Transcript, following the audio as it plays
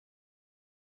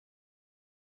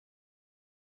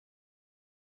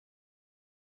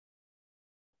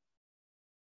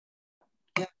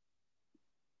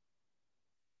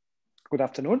good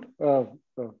afternoon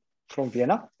from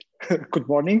Vienna. Good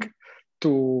morning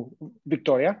to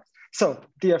Victoria. So,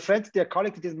 dear friends, dear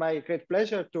colleagues, it is my great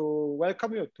pleasure to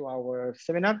welcome you to our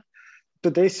seminar.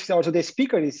 Our today's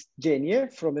speaker is Jane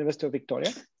from the University of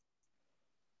Victoria.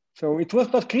 So it was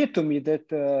not clear to me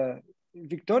that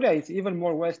Victoria is even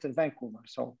more west than Vancouver.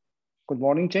 So good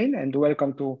morning, Jane, and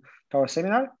welcome to our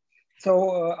seminar.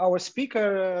 So our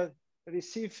speaker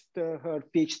received her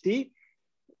PhD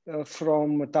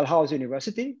from Dalhousie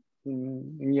University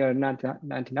in year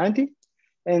 1990.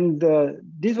 And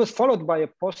this was followed by a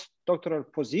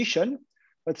postdoctoral position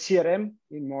at CRM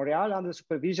in Montreal under the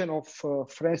supervision of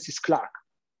Francis Clark.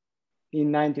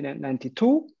 In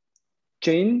 1992,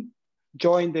 Jane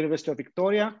joined the University of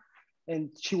Victoria,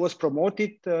 and she was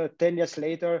promoted 10 years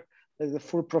later as a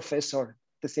full professor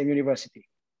at the same university.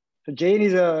 So Jane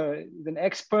is an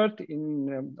expert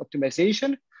in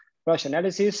optimization, rush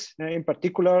analysis. In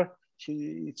particular,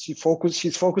 she's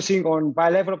focusing on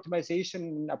bilevel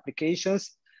optimization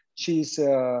applications. She's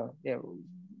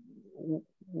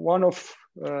one of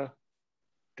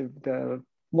the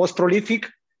most prolific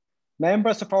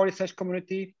members of our research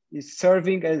community, is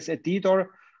serving as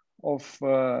editor of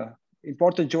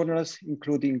important journals,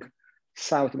 including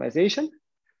sound optimization.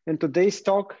 And today's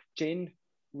talk, Jane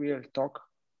will talk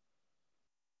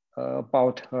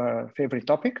about her favorite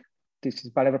topic. This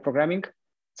is bilevel programming.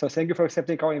 So thank you for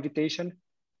accepting our invitation.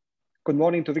 Good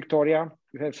morning to Victoria.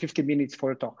 You have 50 minutes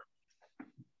for a talk.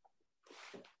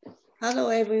 Hello,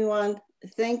 everyone.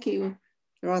 Thank you,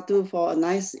 Radu, for a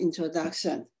nice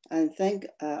introduction. And thank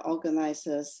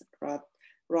organizers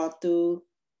Radu,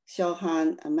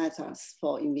 Shohan, and Matas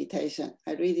for invitation.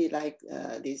 I really like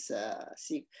this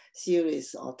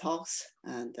series of talks,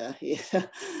 and it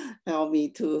helped me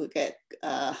to get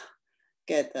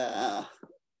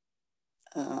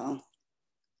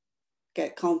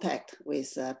contact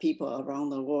with people around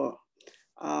the world.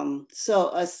 So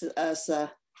as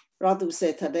Radu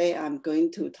said, today I'm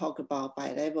going to talk about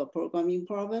bilevel programming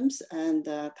problems, and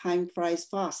time flies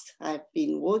fast. I've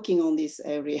been working on this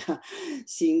area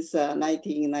since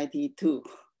 1992.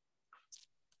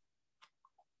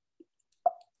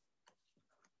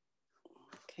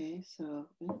 Okay,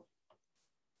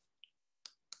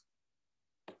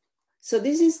 so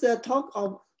this is the talk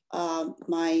of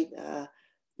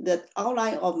the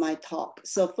outline of my talk.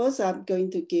 So first I'm going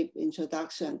to give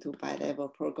introduction to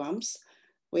bilevel programs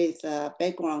with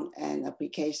background and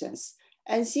applications.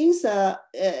 And since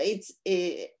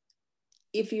if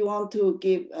you want to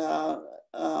give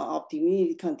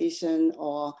optimity condition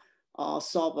or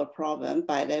solve a problem,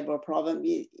 bilevel problem,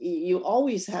 you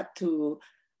always have to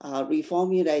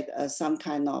reformulate some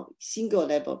kind of single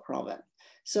level problem.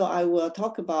 So I will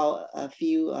talk about a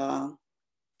few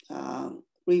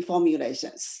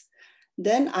reformulations.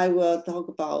 Then I will talk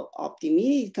about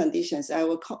optimity conditions.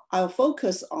 I'll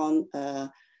focus on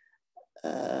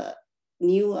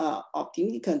new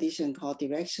optimity condition called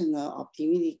directional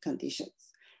optimity conditions.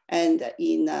 And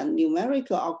in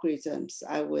numerical algorithms,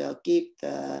 I will give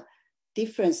the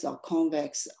difference of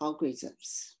convex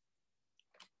algorithms.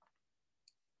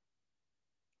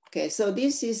 Okay, so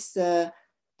this is the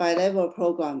bilevel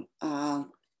program.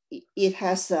 It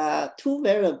has two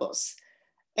variables,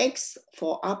 X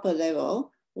for upper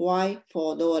level, Y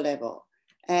for lower level.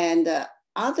 And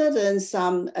other than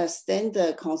some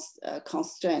standard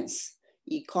constraints,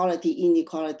 equality,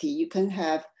 inequality, you can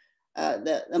have,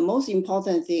 the most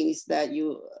important thing is that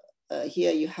you,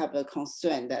 here you have a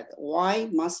constraint that Y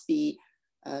must be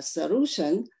a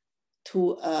solution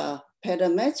to a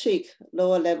parametric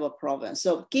lower level problem.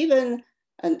 So given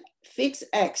a fixed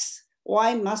X,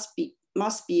 Y must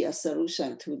be a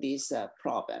solution to this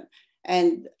problem.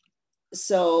 And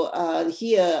so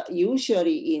here,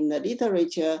 usually in the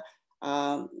literature,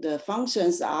 the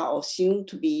functions are assumed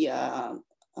to be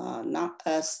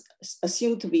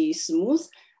assumed to be smooth,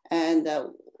 and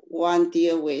one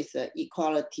deal with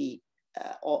equality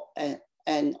or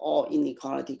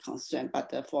inequality constraint.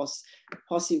 But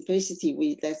for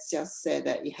simplicity, let's just say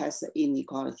that it has an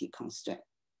inequality constraint.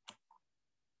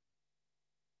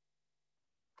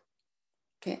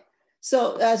 Okay.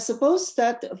 So suppose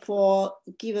that for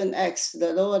given X,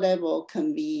 the lower level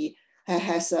can be,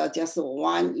 has just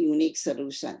one unique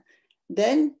solution.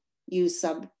 Then you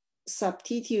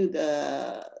substitute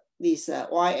this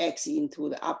YX into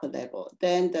the upper level.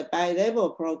 Then the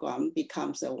bilevel program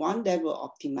becomes a one level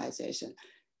optimization.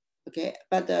 Okay,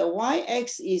 but the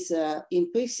YX is an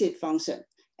implicit function.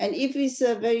 And if it's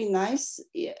very nice,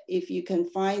 if you can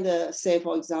find, say,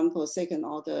 for example, second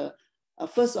order,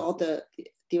 first order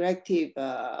directive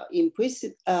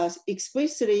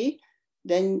explicitly,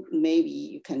 then maybe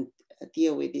you can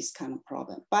deal with this kind of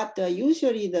problem. But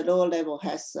usually the lower level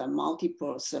has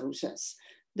multiple solutions.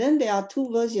 Then there are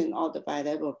two versions of the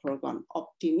bilevel program,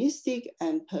 optimistic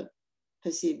and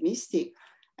pessimistic.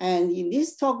 And in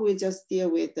this talk, we just deal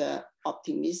with the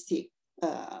optimistic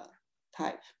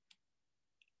type.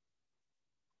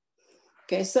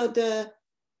 Okay, so the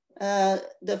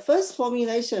first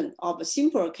formulation of a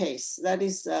simple case, that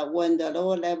is when the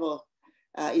lower level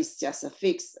is just a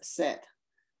fixed set.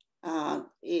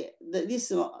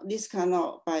 This kind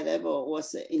of bilevel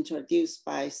was introduced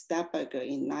by Stadtberger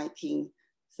in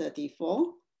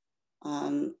 1934.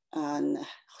 And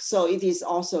so it is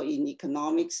also in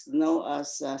economics known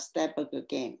as Stadtberger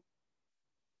game.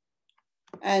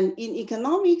 And in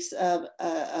economics,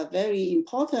 a very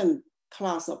important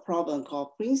class of problem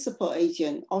called principal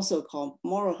agent, also called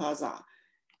moral hazard,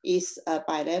 is a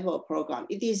bilevel program.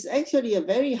 It is actually a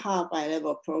very hard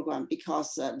bilevel program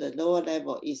because the lower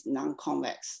level is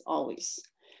non-convex always.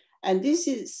 And this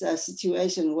is a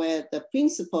situation where the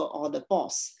principal or the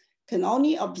boss can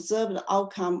only observe the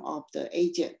outcome of the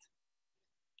agent's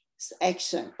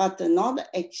action, but not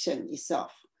the action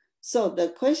itself. So the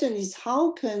question is,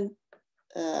 how can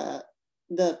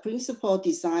the principal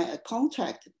design a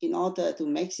contract in order to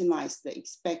maximize the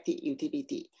expected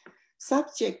utility,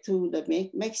 subject to the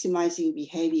maximizing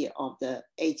behavior of the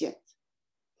agent?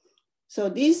 So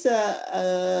this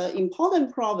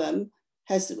important problem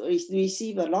has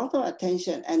received a lot of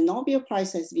attention, and Nobel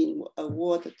Prize has been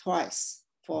awarded twice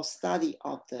for study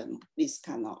of this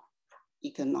kind of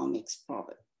economics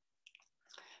problem.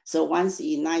 So once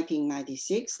in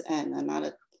 1996 and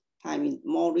another time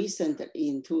more recent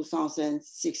in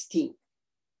 2016.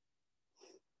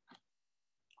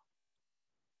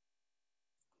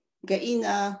 Okay, in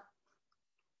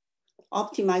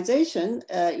optimization,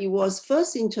 it was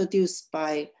first introduced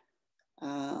by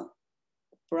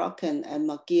Brocken and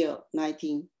McGill,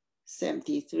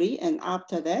 1973. And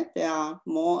after that, there are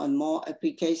more and more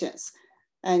applications.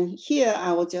 And here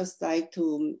I would just like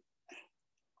to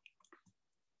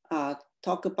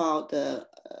talk about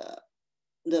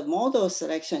the model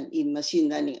selection in machine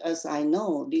learning. As I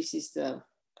know, this is the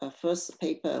first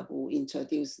paper who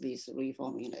introduced this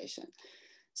reformulation.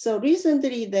 So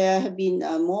recently there have been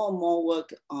more and more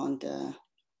work on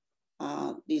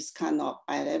this kind of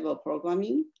bilevel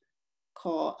programming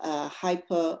called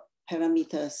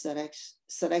hyperparameter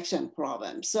selection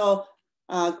problem. So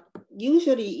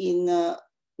usually in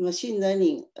machine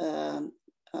learning,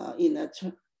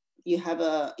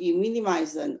 you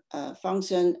minimize a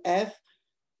function f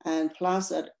and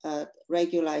plus a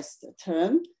regularized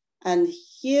term, and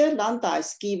here lambda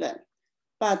is given,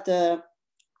 but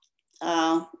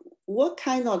what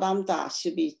kind of lambda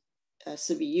should be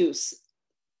used,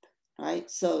 right?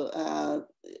 So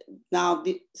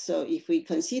so if we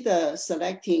consider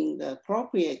selecting the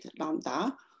appropriate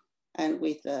lambda and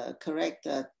with the correct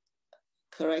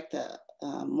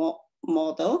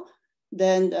model,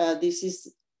 then this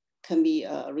can be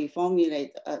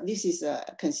reformulated. This is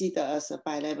considered as a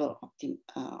bilevel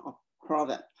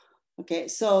problem. Okay,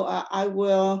 so I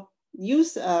will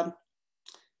use,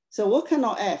 so what kind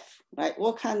of F, right?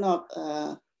 What kind of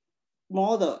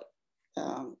model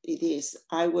it is?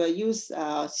 I will use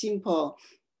a simple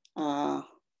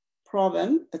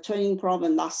problem, a training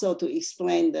problem, Lasso, to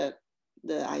explain the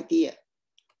idea.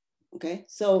 Okay,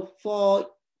 so for,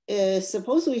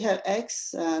 suppose we have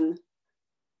X and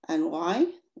Y,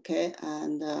 okay,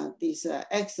 and these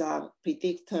X are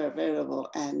predictor variable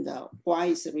and Y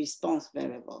is a response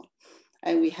variable.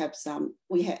 And we have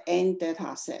n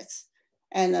data sets.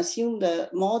 And assume the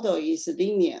model is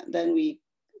linear, then we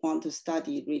want to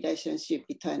study relationship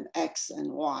between X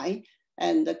and Y.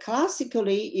 And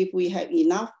classically, if we have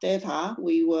enough data,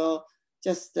 we will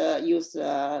just use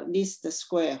least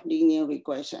square linear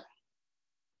regression.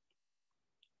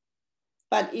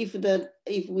 But if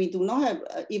we do not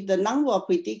have, if the number of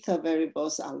predictor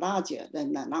variables are larger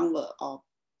than the number of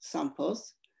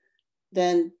samples,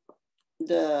 then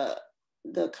the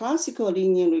classical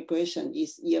linear regression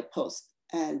is year post.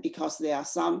 And because there are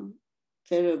some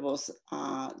variables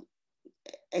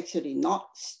actually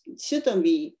shouldn't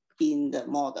be in the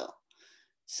model.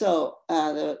 So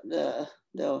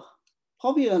the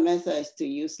popular method is to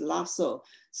use Lasso.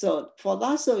 So for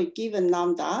Lasso, given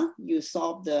lambda, you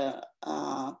solve the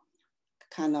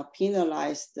kind of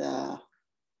penalized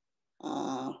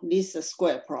least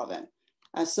square problem.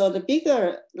 So the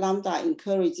bigger lambda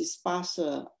encourages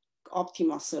sparser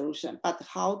optimal solution, but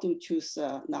how to choose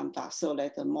lambda so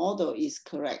that the model is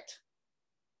correct?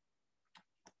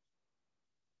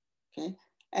 Okay,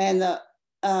 and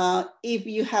if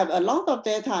you have a lot of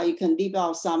data, you can leave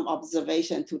out some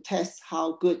observation to test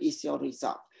how good is your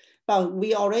result. But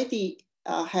we already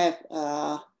have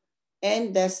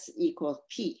n that's equal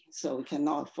p, so we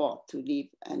cannot afford to leave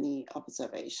any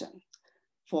observation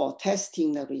for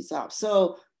testing the result.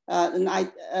 So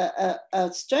a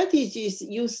strategy is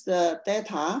use the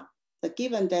data, the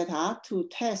given data, to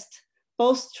test,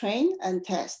 both train and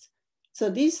test.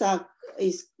 So these are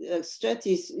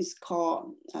strategies is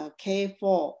called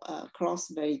K4 cross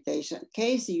validation.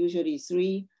 K is usually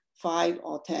 3, 5,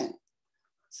 or 10.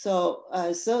 So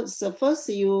so first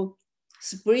you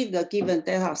split the given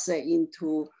data set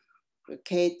into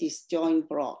K disjoint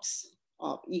blocks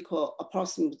of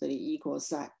approximately equal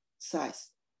size.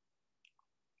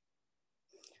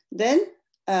 Then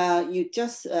you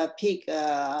just pick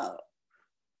the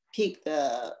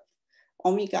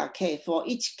omega K. For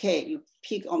each K, you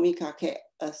pick omega K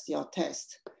as your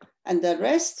test, and the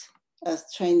rest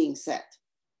as training set.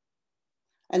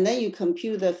 And then you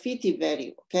compute the fitted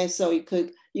value. Okay, so you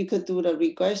could do the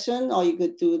regression, or you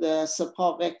could do the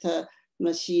support vector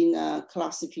machine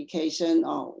classification,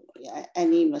 or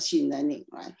any machine learning,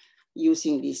 right,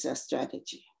 using this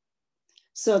strategy.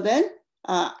 So then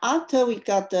after we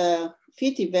got the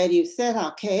fitted value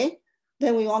theta K,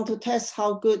 then we want to test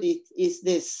how good is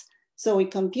this. So we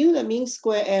compute the mean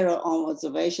square error on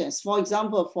observations. For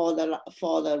example, for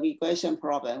the regression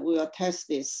problem, we will test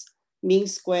this mean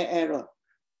square error.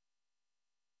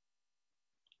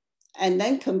 And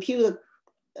then compute,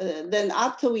 then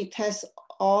after we test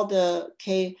all the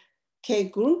K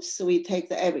groups, we take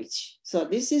the average. So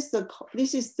this is the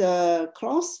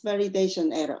cross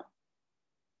validation error.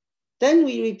 Then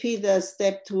we repeat the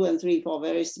step 2 and 3 for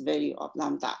various value of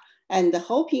lambda, and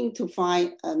hoping to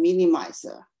find a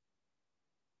minimizer,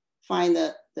 find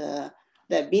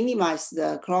that minimize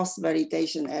the cross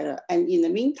validation error, and in the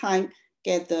meantime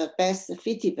get the best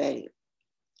fitted value.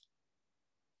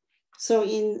 So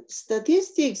in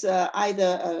statistics,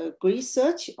 either a grid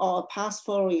search or a path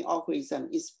following algorithm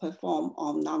is performed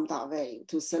on lambda value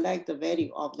to select the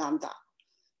value of lambda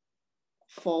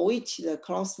for which the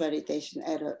cross validation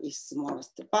error is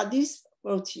smallest. But this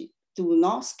approach do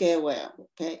not scale well.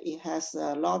 Okay, it has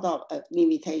a lot of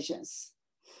limitations.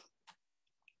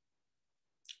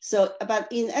 So, but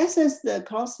in essence, the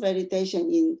cross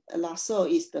validation in Lasso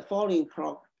is the following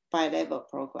bilevel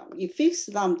program. You fix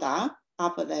lambda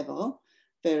upper level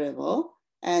variable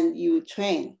and you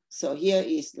train. So here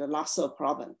is the Lasso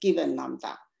problem given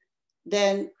lambda.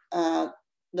 Then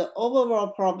the overall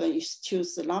problem is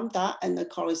choose the lambda and the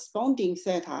corresponding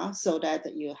theta so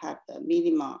that you have the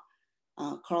minimal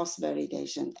cross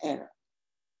validation error.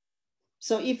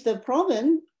 So if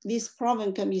this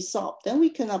problem can be solved, then we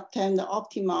can obtain the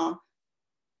optimal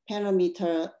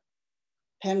parameter,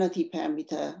 penalty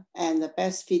parameter, and the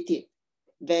best fitted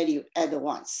value at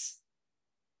once.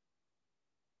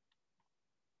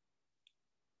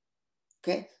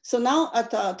 Okay, so now I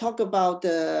talk about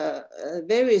the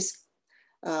various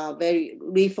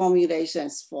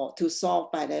reformulations to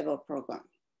solve bilevel program.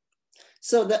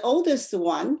 So the oldest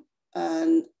one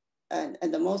and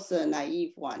the most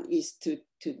naive one is to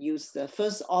use the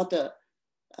first order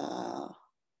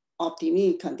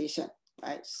optimal condition,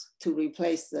 right, to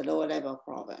replace the lower level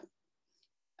problem.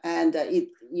 And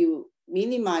you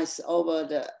minimize over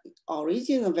the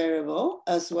original variable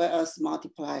as well as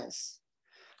multipliers.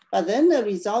 But then the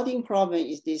resulting problem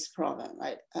is this problem,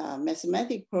 right?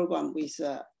 Mathematical program with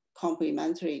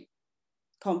complementarity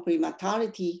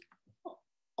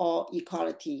or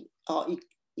equality or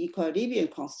equilibrium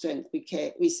constraint.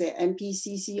 We say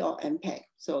MPCC or MPEG.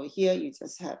 So here you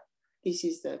just have, this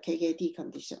is the KKT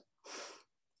condition.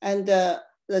 And the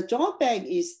drawback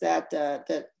is that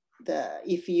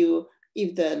if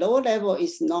the lower level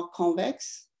is not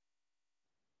convex,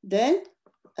 then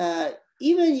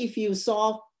even if you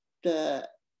solve the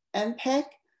MPEG,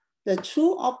 the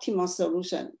true optimal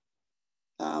solution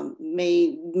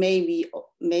may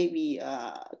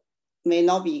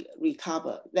not be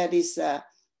recovered. That is, the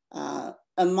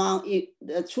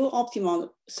true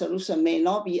optimal solution may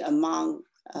not be among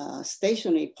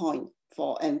stationary point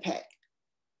for MPEG.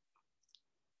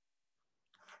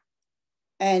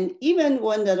 And even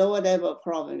when the lower level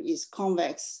problem is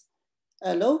convex,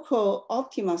 a local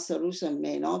optimal solution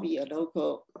may not be a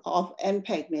local of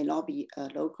MPEG may not be a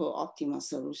local optimal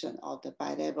solution of the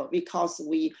bilevel because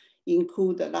we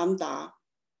include the lambda,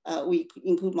 we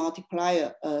include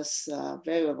multiplier as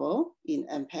variable in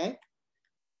MPEG.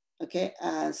 Okay,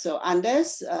 so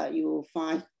unless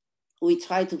we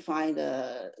try to find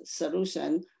a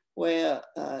solution where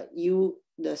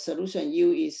the solution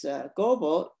U is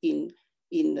global in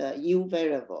the U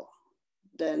variable.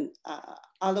 then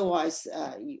otherwise,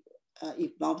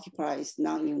 if multiply is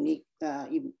non-unique,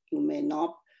 you may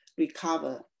not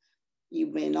recover. You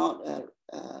may not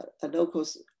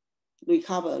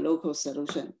recover a local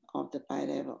solution of the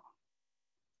bilevel.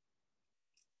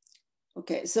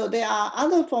 Okay, so there are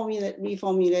other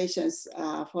reformulations.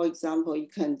 For example, you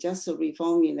can just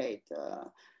reformulate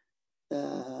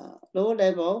the lower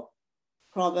level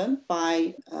problem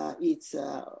by its,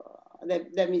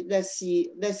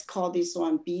 let's call this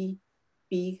one B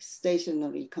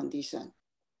stationary condition.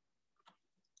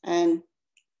 And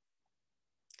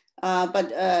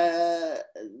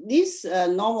this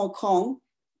normal cone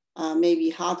may be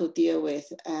hard to deal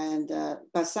with, and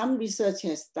but some research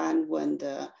has done when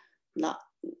the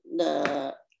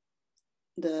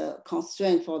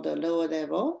constraint for the lower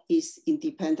level is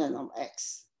independent of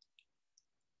X.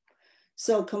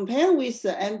 So compared with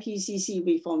the MPCC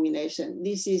reformulation,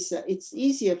 this is it's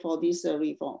easier for this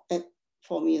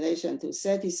formulation to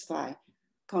satisfy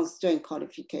constraint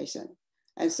qualification.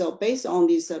 And so based on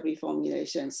this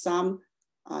reformulation, some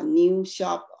new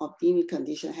sharp optimal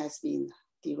condition has been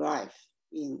derived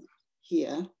in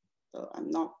here. So I'm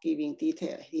not giving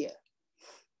detail here.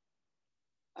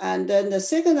 And then the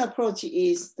second approach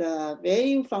is the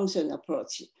value function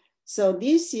approach. So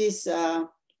this is,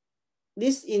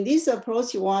 in this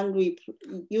approach, we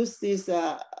use this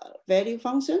value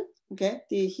function, okay?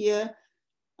 Here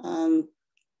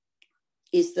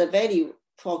is the value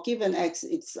for given X,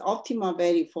 it's optimal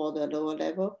value for the lower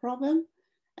level problem.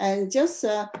 And just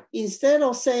instead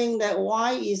of saying that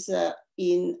Y is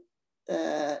in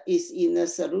a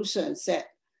solution set,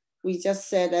 we just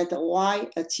said that Y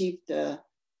achieved the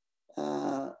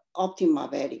optimal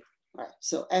value, right?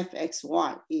 So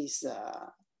fxy is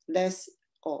less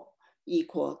or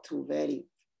equal to value,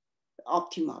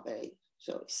 optimal value.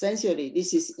 So essentially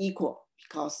this is equal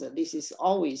because this is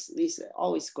always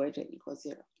greater than equal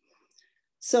 0.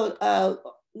 So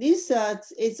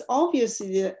it's obvious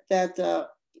that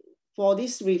for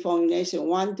this reformulation,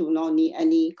 one do not need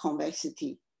any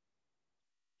convexity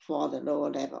for the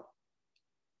lower level.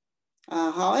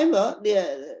 However,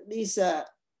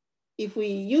 if we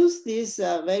use this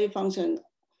value function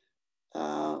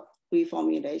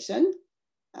reformulation,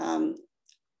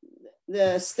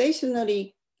 the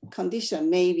stationary condition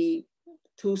may be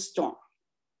too strong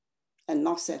and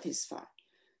not satisfied.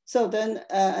 So then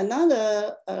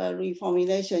another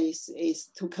reformulation is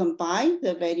to combine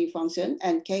the value function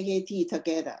and KKT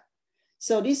together.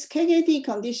 So this KKT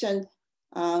condition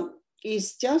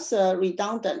is just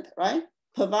redundant, right?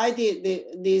 Provided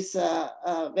this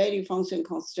value function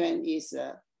constraint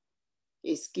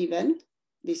is given,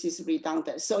 this is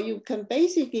redundant. So you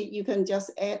can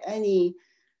just add any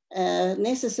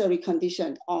necessary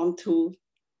condition onto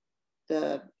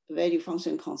the value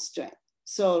function constraint.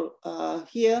 So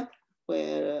here,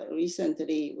 where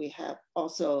recently we have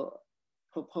also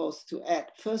proposed to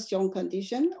add first joint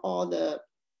condition or the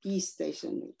B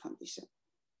stationary condition.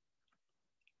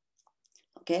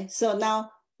 Okay, so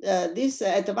now this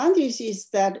advantage is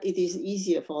that it is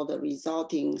easier for the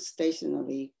resulting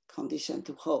stationary condition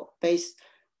to hold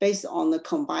based on the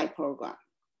combined program.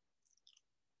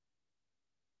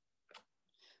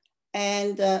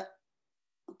 And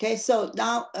okay, so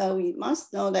now we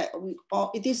must know that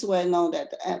it is well known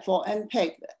that for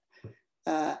MPEG,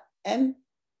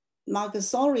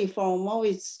 Marcusori from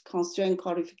OWOS constraint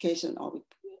qualification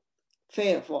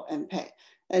fail for MPEG.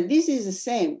 And this is the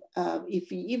same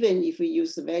even if we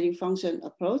use the value function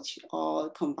approach or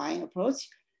combined approach,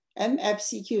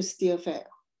 MFCQ still fail.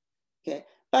 Okay,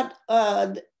 but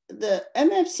the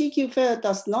MFCQ fail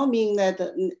does not mean that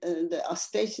the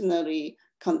stationary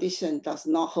condition does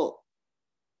not hold.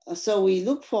 So we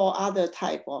look for other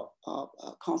type of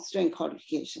constraint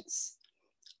qualifications.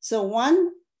 So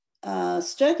one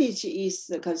strategy is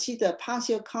to consider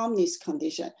partial calmness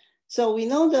condition. So we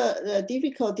know the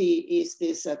difficulty is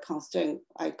this constraint,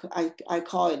 I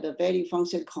call it the value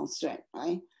function constraint,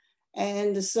 right?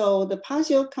 And so the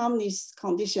partial calmness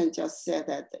condition just said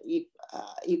that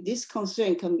if this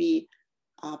constraint can be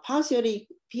partially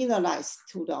penalized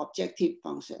to the objective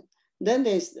function, then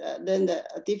the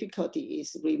difficulty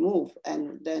is removed,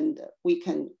 and then we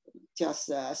can just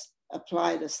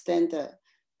apply the standard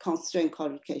constraint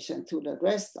qualification to the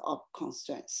rest of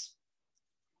constraints.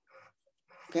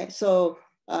 Okay, so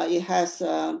it has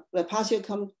the partial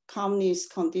calmness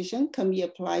condition can be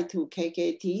applied to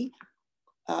KKT,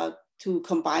 to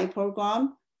combined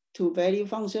program, to value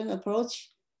function approach,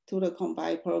 to the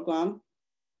combined program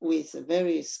with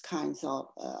various kinds of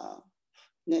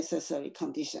necessary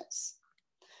conditions.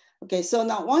 Okay, so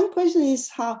now one question is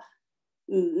how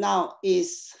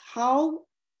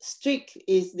strict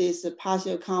is this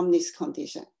partial calmness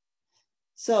condition.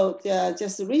 So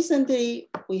just recently,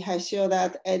 we have shown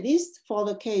that at least for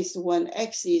the case when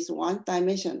X is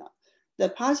one-dimensional, the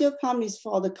partial calmness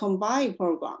for the combined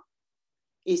program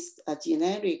is a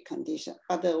generic condition,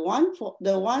 but the one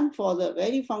for the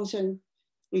value function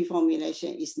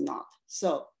reformulation is not.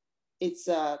 So it's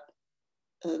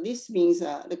this means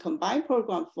the combined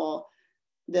program for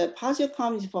the partial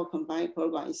calmness for combined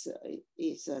program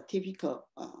is a typical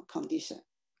condition.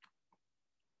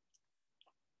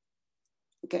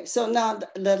 Okay, so now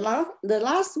the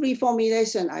last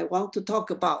reformulation I want to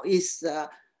talk about is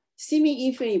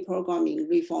semi-infinite programming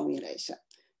reformulation,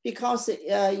 because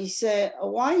you say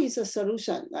Y is a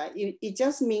solution, right? It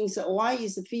just means Y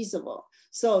is feasible.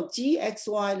 So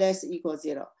Gxy less equal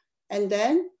 0. And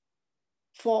then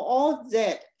for all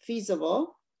Z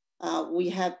feasible, we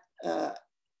have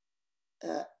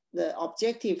the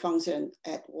objective function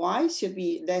at Y should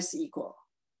be less equal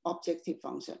objective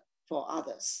function for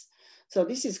others. So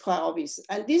this is quite obvious.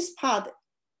 And this part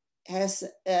has,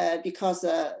 because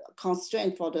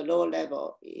constraint for the lower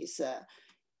level is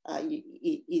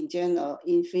in general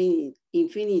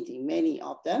infinity, many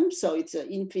of them. So it's an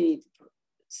infinite,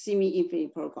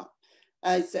 semi-infinite program.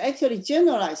 It's actually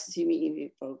generalized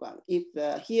semi-infinite program. If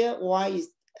here Y is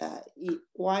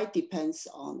Y depends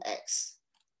on X.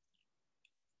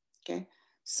 Okay,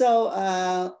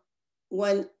 so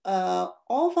when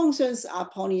all functions are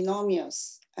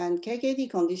polynomials and KKT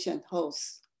condition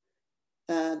holds,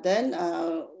 then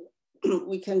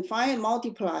we can find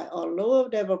multiply or lower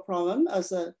level problem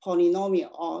as a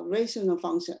polynomial or rational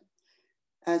function.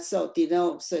 And so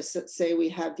denote, so say we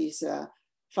have this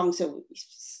function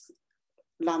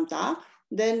lambda,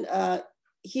 then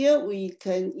here we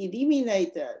can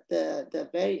eliminate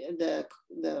the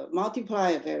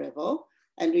multiplier variable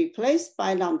and replace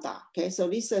by lambda. Okay, so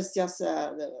this is just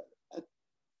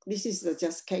this is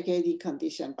just KKT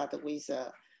condition, but with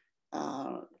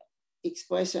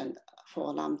expression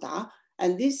for lambda,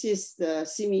 and this is the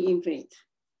semi-infinite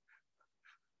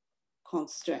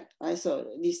constraint, right? So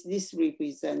this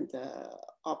represents the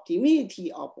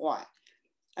optimality of Y.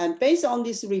 And based on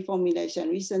this reformulation,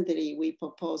 recently we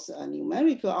proposed a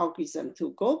numerical algorithm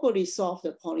to globally solve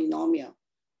the polynomial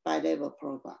bilevel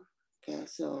program. Okay,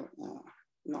 so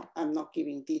no, I'm not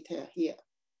giving detail here.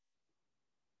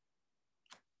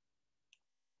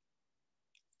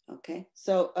 Okay,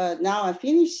 so now I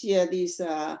finish here this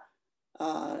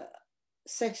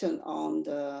section on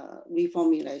the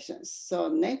reformulations. So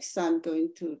next I'm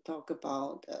going to talk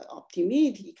about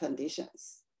optimality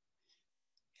conditions.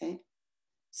 Okay,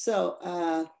 so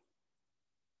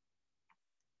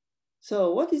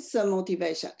so what is the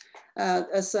motivation?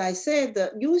 As I said,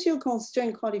 the usual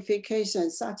constraint qualification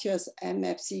such as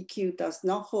MFCQ does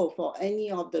not hold for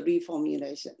any of the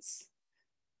reformulations.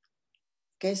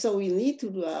 Okay, so we need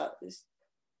to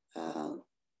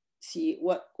see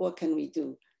what can we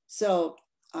do. So,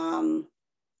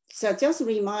 so just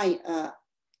remind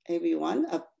everyone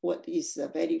of what is the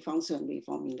value function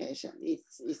reformulation.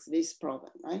 It's this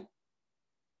problem, right?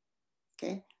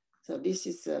 Okay, so this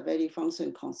is a value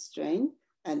function constraint,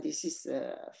 and this is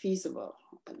a feasible,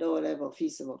 lower level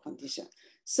feasible condition.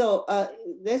 So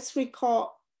let's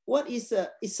recall what is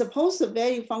it's supposed the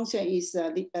value function is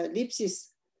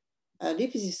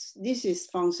Lipschitz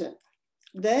function.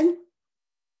 Then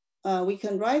we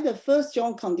can write the first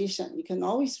joint condition. You can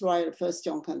always write the first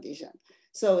joint condition.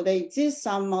 So there exist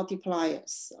some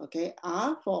multipliers, okay?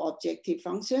 R for objective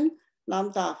function,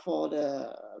 lambda for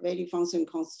the value function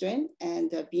constraint,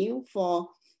 and mu for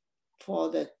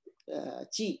the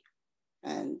G.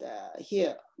 And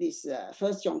here, this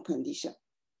first joint condition.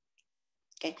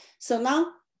 Okay, so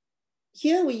now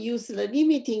here we use the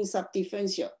limiting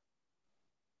subdifferential.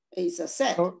 It's a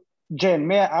set. So, Jen,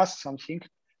 may I ask something?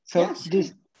 So yeah, sure.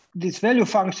 This value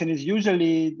function is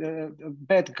usually the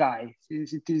bad guy.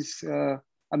 It is.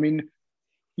 I mean,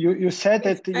 you said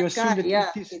that you assume that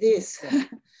yeah, it is. Yeah.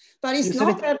 But it's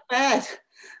not that bad.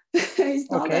 It's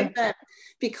not that bad,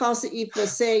 because if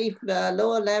say if the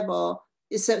lower level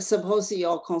is suppose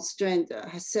your constraint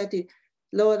has set it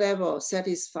lower level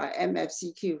satisfy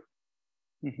MFCQ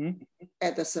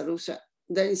at the solution,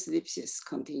 then it's Lipschitz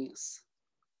continuous.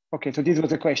 Okay, so this was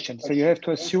the question. So you have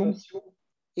to assume.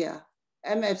 Yeah,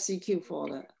 MFCQ for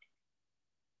the.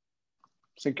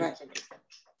 Thank you. Right.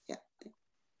 Yeah.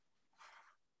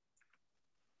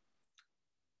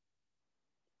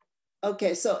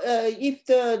 Okay, so if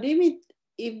the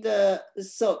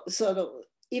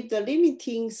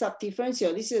limiting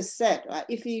subdifferential, this is a set, right?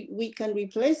 If we can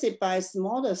replace it by a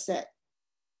smaller set,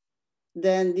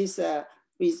 then this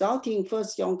resulting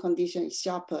first joint condition is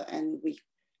sharper, and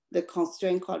the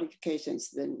constraint qualification is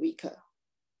then weaker.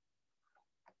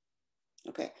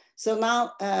 Okay, so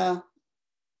now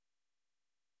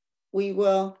we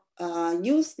will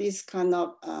use this kind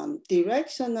of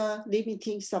directional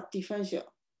limiting subdifferential.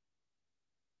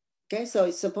 Okay, so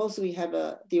it's suppose we have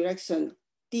a direction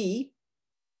D,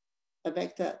 a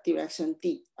vector direction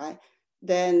D, right?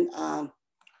 Then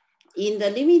in the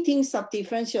limiting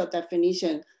subdifferential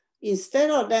definition, instead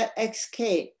of that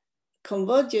xk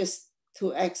converges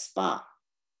to x bar,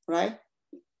 right?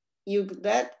 You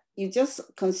just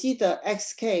consider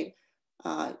xk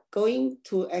going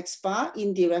to x bar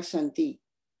in direction D.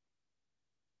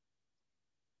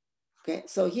 Okay,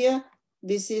 so here,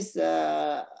 this is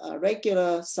a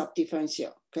regular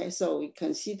subdifferential. Okay, so we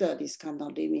consider this kind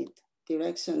of limit,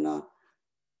 directional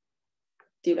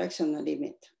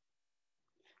limit.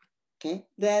 Okay,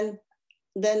 then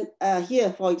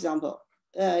here, for example,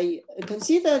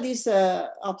 consider this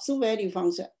absolute value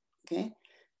function. Okay,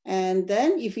 and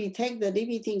then if we take the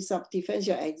limiting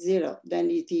subdifferential at 0, then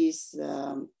it is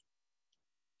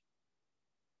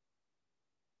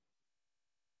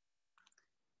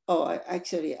oh,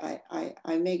 actually,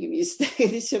 I make a mistake.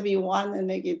 It should be 1 and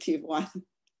 -1.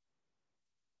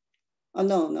 Oh,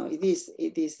 no, it is.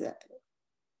 It is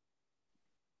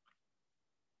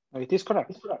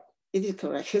correct. It is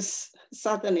correct.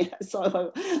 Suddenly I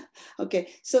saw.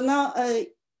 Okay, so now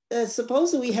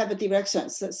suppose we have a direction.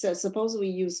 So suppose we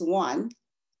use 1.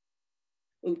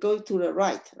 We go to the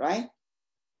right, right?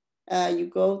 You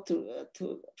go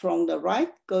from the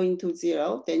right going to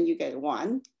 0, then you get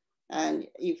 1. And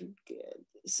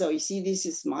so you see, this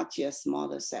is much a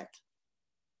smaller set.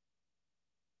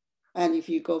 And if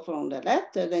you go from the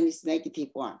left, then it's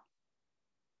 -1.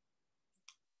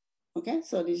 Okay,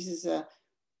 so this is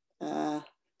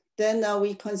then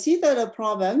we consider the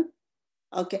problem.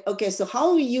 Okay, so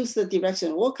how we use the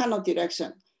direction? What kind of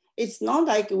direction? It's not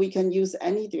like we can use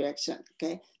any direction.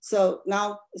 Okay, so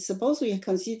now suppose we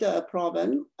consider a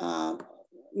problem,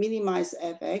 minimize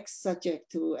fx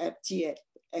subject to fg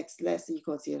x less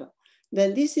equal 0.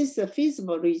 Then this is the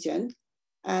feasible region,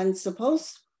 and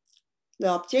suppose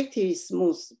the objective is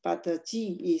smooth, but the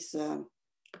g is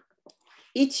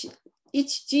each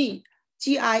gi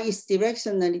is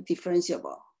directionally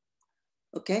differentiable.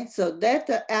 Okay, so that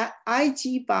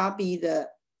ig bar be the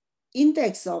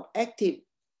index of active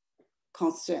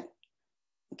constraint.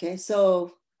 Okay,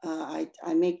 so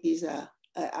I make this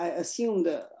I assume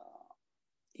that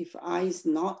if I is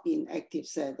not in active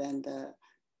set, then the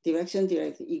direction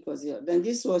directed equals 0. Then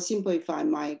this will simplify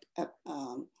my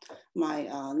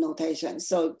notation.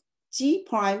 So G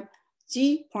prime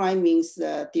means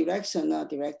the directional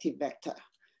directed vector.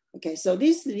 Okay, so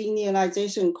this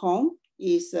linearization cone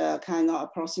is a kind of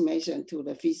approximation to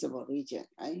the feasible region,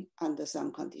 right, under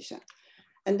some condition.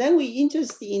 And then we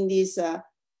interested in this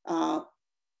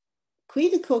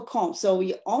critical cone. So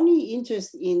we only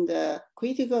interested in the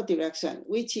critical direction,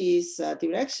 which is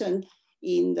direction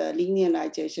in the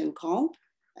linearization cone,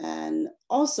 and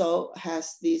also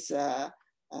has this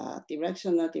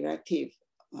directional directive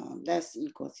less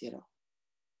equal 0.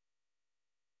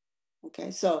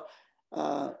 Okay, so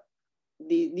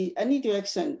any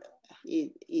direction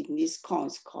in this cone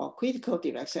is called critical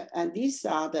direction, and these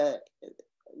are the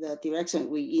direction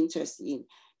we interested in,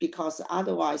 because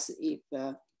otherwise, if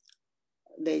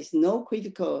there is no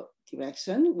critical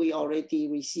direction, we already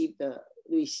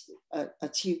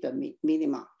achieved the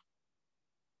minima.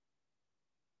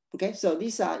 Okay, so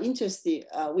these are interested.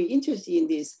 We interested in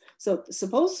this. So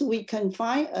suppose we can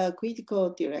find a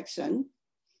critical direction,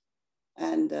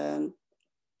 and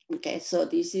okay, so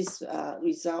this is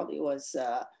result. It was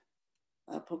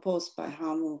proposed by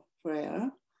Harmon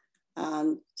Freire.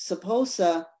 Suppose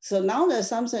so now the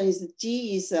assumption is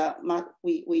G is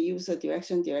we use a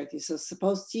direction directive. So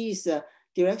suppose G is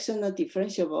directional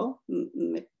differentiable,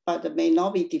 but may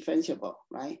not be differentiable,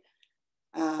 right?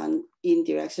 And in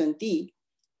direction D,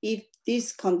 if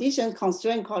this condition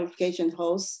constraint qualification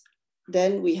holds,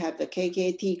 then we have the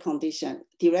KKT condition,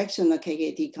 directional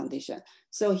KKT condition.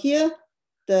 So here,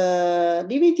 the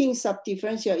limiting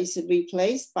subdifferential is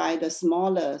replaced by the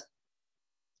smaller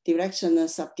directional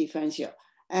subdifferential.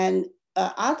 And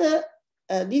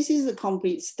this is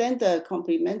a standard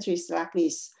complementary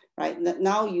slackness, right?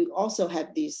 Now you also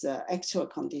have this actual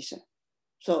condition.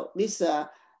 So this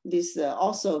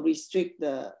also restrict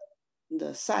the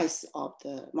size of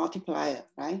the multiplier,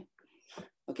 right?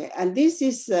 Okay, and this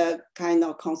is a kind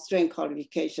of constraint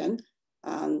qualification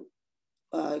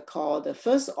called the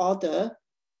first order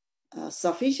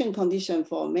sufficient condition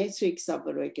for matrix of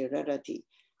regularity.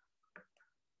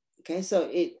 Okay, so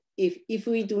if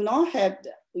we do not have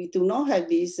we do not have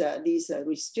these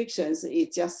restrictions.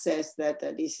 It just says that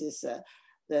this is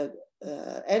the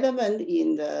element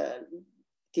in the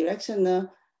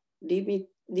directional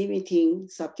limiting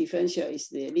subdifferential is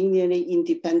the linearly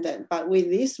independent. But with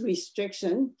this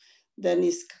restriction, then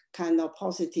it's kind of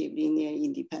positive linear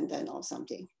independent or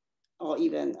something, or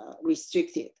even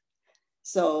restricted.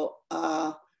 So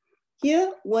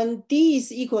here, when D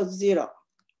is equal to 0,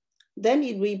 then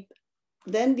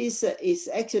this is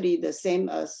actually the same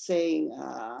as saying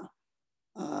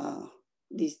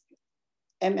this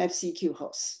MFCQ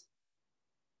holds.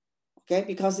 Okay,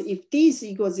 because if D is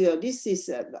equal to 0, this is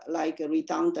like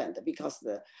redundant because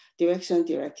the direction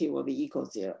directive will be equal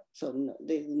to 0. So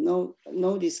there's no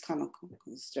this kind of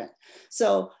constraint.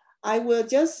 So I will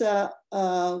just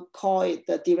call it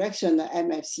the directional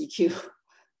MFCQ.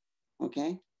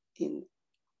 Okay, in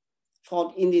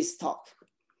this talk.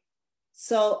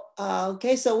 So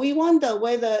okay, so we wonder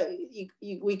whether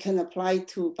we can apply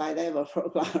to bilevel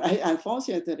program, right?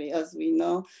 Unfortunately, as we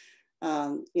know,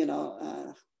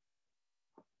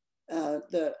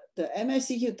 the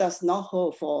MFCQ does not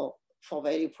hold for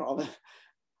value problem.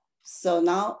 So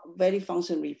now value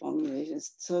function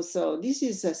reformulations. So this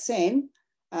is the same.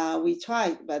 We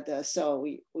tried, but so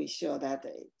we show that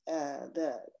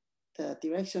the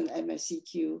direction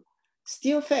MFCQ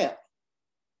still fail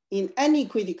in any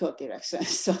critical direction.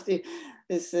 So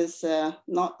this is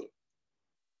not,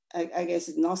 I guess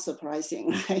it's not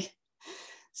surprising, right?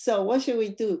 So what should we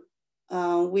do?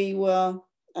 We will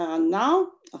now,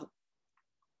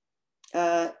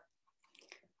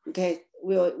 okay,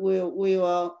 we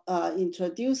will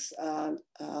introduce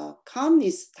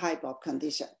calmness type of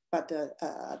condition, but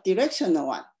directional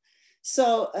one.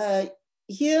 So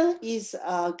here is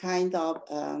a kind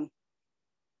of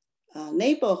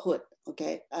neighborhood.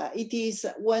 Okay, it is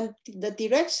when the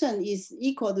direction is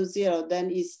equal to 0,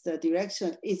 then it's the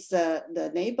direction, it's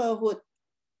the neighborhood,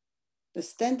 the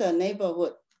standard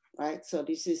neighborhood, right? So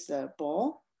this is the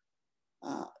ball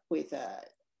with a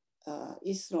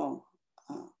epsilon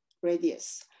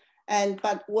radius.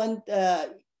 But when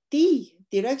the D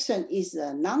direction is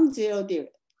non-zero,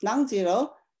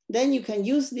 then you can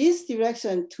use this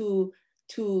direction to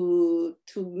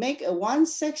make a one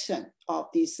section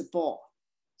of this ball.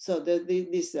 So the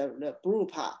blue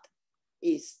part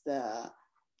is the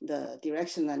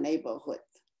directional neighborhood.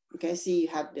 Okay, see you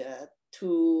have the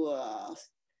two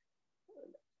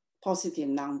positive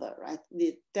number, right?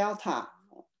 The delta,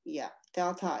 yeah,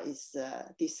 delta is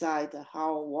decide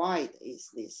how wide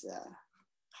is this,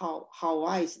 how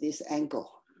wide is this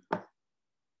angle.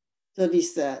 So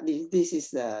this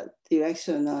is the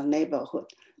directional neighborhood.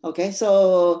 Okay,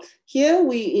 so here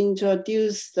we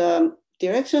introduce the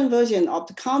direction version of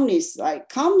the calmness, right?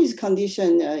 Calmness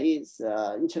condition is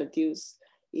introduced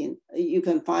in, you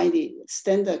can find the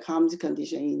standard calmness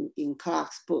condition in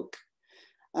Clark's book.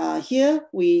 Here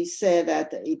we say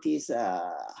that it is,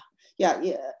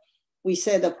 we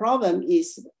say the problem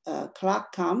is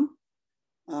Clark calm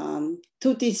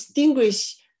to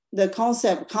distinguish the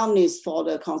concept calmness for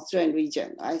the constraint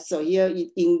region, right? So here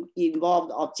it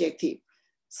involved objective.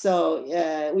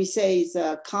 So we say it's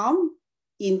calm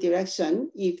in direction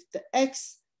if the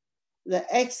X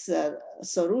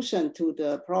solution to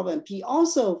the problem P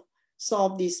also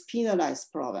solve this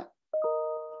penalized problem.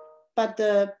 But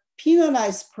the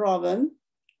penalized problem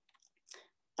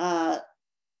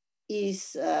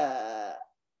is now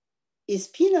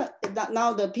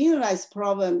the penalized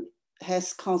problem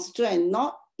has constraint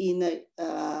not in a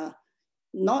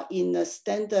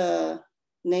standard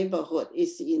neighborhood.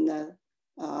 It's in a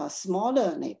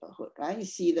smaller neighborhood, right? You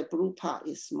see the blue part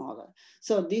is smaller.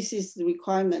 So this is the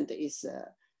requirement is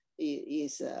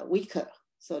weaker.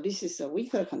 So this is a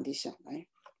weaker condition, right?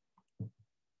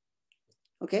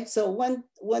 Okay, so when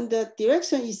the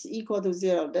direction is equal to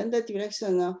 0, then the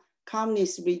directional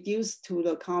calmness reduced to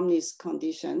the calmness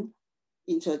condition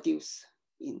introduced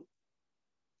in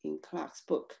Clark's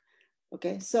book.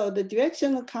 Okay, so the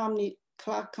directional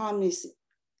Clark calmness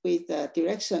with the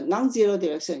direction, non-zero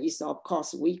direction is of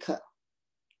course weaker.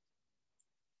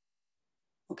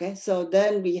 Okay, so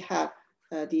then we have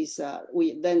this,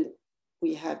 we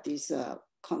have this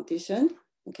condition.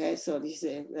 Okay, so this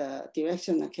is the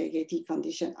directional KKT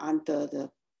condition under the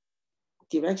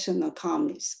directional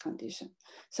calmness condition.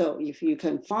 So if you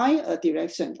can find a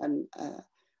direction,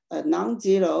 a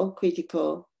non-zero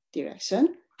critical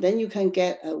direction, then you can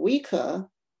get a weaker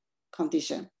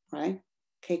condition, right?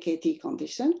 KKT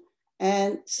condition.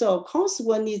 And so of course,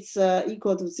 when it's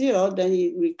equal to 0, then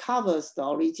it recovers the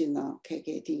original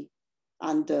KKT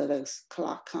under the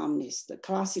Clark calmness, the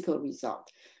classical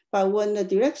result. But when the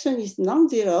direction is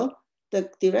non-zero, the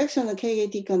directional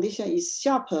KKT condition is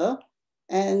sharper,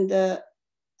 and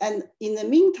in the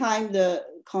meantime, the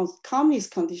Convex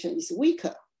condition is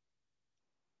weaker.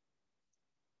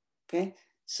 Okay,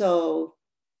 so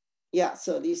yeah,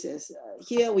 so this is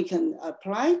here we can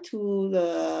apply to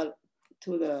the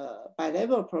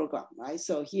bilevel program, right?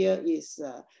 So here is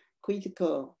the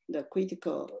critical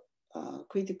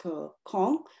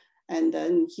con, and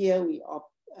then here we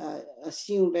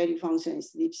assume value function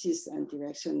is ellipsis and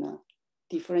directional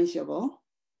differentiable,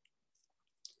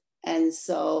 and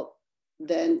so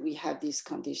then we have this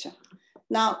condition.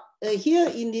 Now here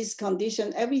in this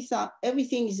condition,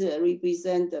 everything is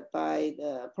represented by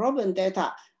the problem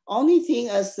data. Only thing,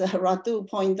 as Radu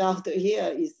pointed out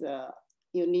here, is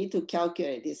you need to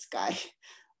calculate this guy,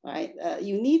 right?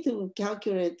 You need to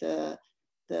calculate the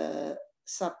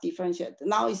subdifferential.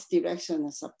 Now it's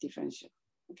directional subdifferential.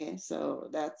 Okay, so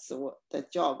that's what the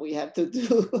job we have to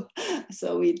do.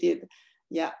 So we did,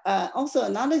 yeah. Also,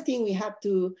 another thing we have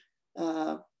to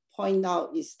point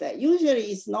out is that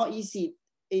usually it's not easy.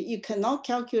 You cannot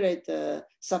calculate the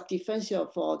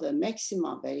subdifferential for the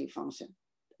maximum value function.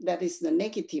 That is the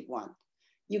negative one.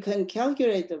 You can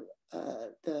calculate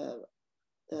the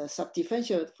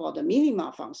subdifferential for the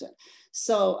minima function.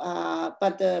 So,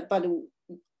 but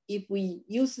if we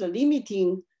use the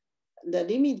limiting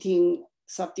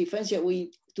subdifferential,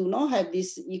 we do not have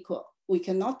this equal. We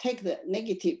cannot take the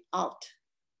negative out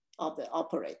of the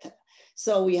operator.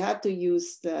 So we have to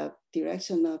use the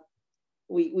directional.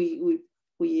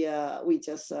 We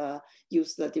just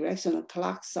use the directional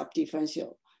Clark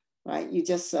subdifferential. Right, you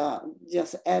just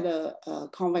add a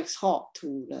convex Hall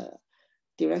to the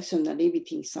directional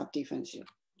limiting subdifferential.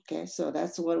 Okay, so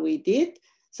that's what we did.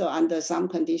 So under some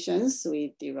conditions,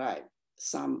 we derive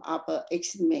some upper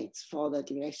estimates for the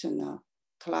directional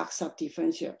Clark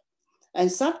subdifferential,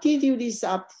 and substitute this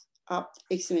up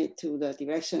estimate to the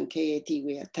direction KAT.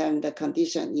 We attempt the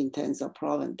condition in terms of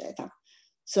problem data.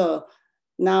 So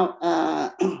now.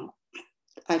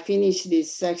 I finished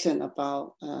this section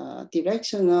about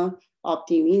directional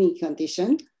optimini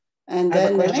condition, and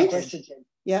then the next,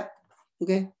 yeah,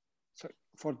 okay. So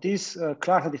for this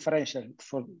Clark differential,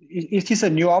 is this a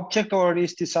new object or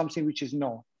is this something which is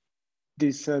known?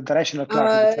 This directional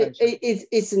Clark differential.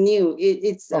 It's new.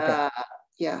 It's okay.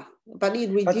 Yeah, but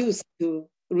it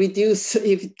reduce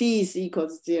if t is equal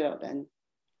to 0 then.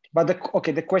 But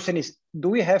the question is, do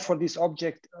we have for this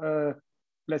object,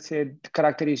 let's say,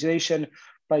 characterization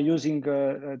by using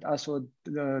also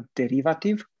the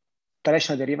derivative,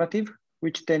 directional derivative,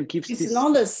 which then gives it's this.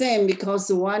 Not the same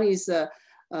because one is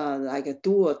like a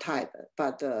dual type,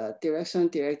 but the directional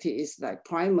derivative is like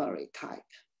primary type.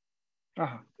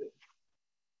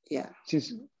 Yeah.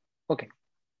 Okay.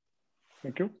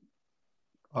 Thank you.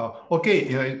 Okay,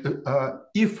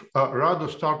 if Radu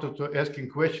started to asking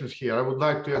questions here, I would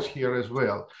like to ask here as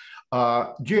well.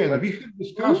 Jen, we have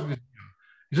discussed with you.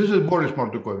 This is Boris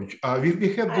Mardukovich.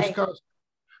 We have discussed.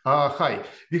 Hi.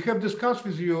 We have discussed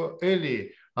with you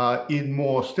early in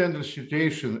more standard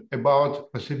situation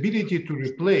about possibility to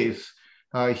replace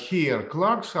here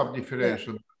Clark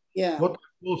subdifferential. Yeah. What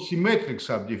we call symmetric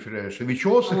subdifferential, which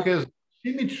also has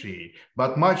symmetry,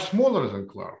 but much smaller than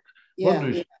Clark. Yeah. What do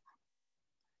you think?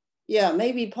 Yeah,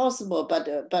 maybe possible, but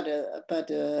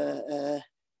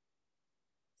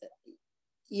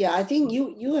yeah, I think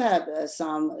you have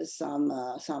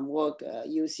some work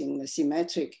using the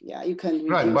symmetric. Yeah, you can reduce.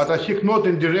 Right, but I think not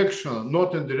in directional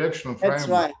framework. That's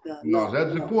right. No,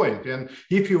 that's the point. And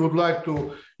if you would like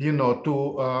to,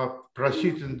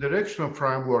 proceed in directional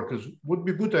framework, it would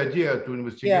be a good idea to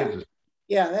investigate this.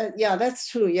 Yeah, that's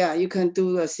true. Yeah, you can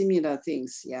do similar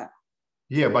things. Yeah.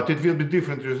 Yeah, but it will be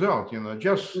different result.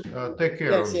 Just take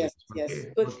care of it. Yes.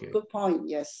 Okay. Good point.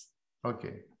 Yes.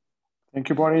 Okay. Thank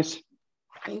you, Boris.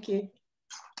 Thank you.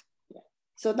 Yeah.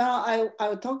 So now I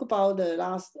will talk about the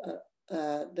last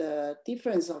the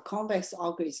difference of convex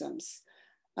algorithms.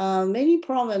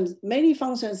 Many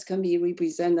functions can be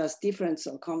represented as difference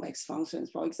of convex functions.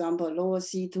 For example, lower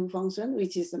C2 function,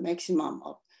 which is the maximum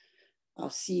of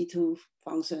C2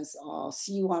 functions, or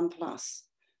C1 plus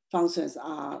functions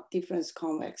are difference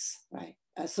convex, right?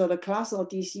 So the class of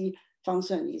DC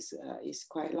function is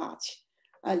quite large.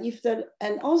 If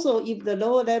the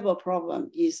lower level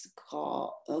problem is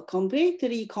called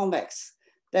completely convex,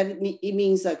 that it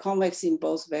means convex in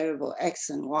both variable x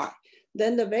and y.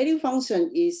 Then the value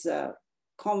function is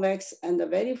convex, and the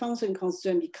value function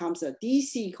constraint becomes a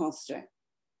DC constraint.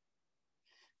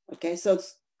 Okay, so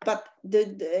but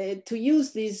to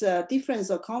use this difference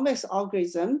of convex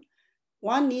algorithm,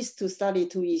 one needs to study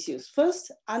two issues.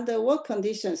 First, under what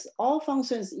conditions all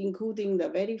functions, including the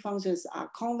value functions, are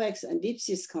convex and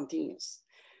ellipsis continuous.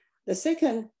 The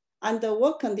second, under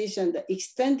what condition the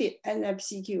extended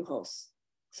MFCQ holds.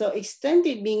 So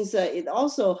extended means it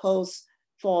also holds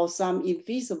for some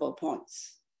invisible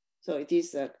points. So it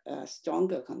is a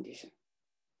stronger condition.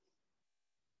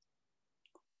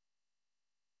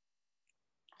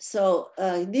 So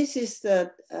this is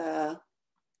the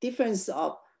difference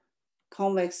of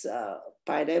convex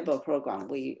bilevel program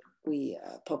we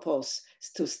propose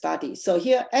to study. So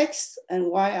here X and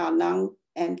Y are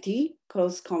non-empty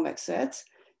closed convex sets.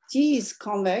 G is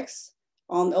convex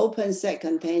on open set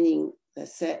containing the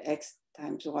set X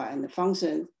times Y, and the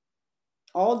function,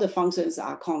 all the functions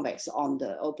are convex on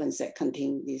the open set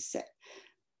containing this set.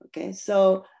 Okay,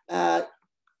 so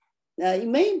you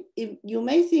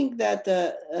may think that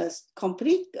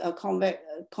complete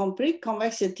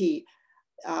convexity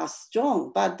are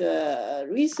strong, but the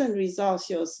recent result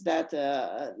shows that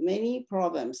many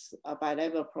problems,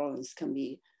 bilevel problems, can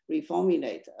be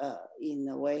reformulated in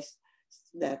a way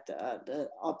that the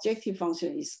objective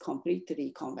function is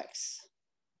completely convex.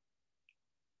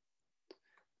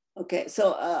 Okay,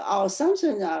 so our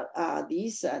assumptions are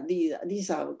these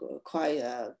are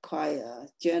quite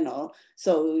general.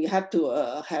 So we have to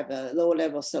have a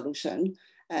low-level solution,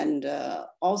 and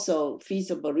also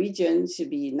feasible region should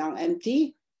be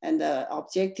non-empty, and the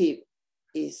objective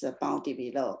is bounded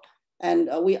below. And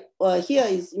here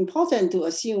it's important to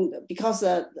assume, because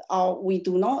we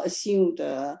do not assume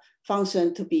the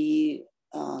function to be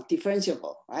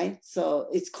differentiable, right? So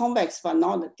it's convex but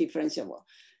not differentiable.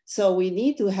 So we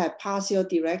need to have partial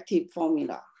directive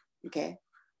formula, okay?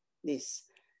 This,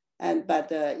 but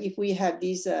if we have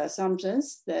these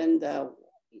assumptions, then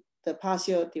the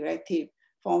partial directive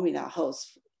formula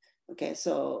holds, okay?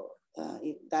 So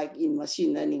like in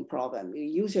machine learning problem, we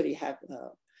usually have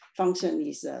function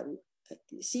is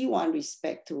C1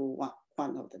 respect to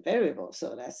one of the variables,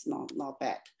 so that's not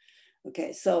bad.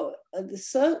 Okay, so the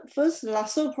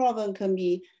third problem can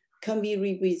be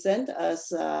represented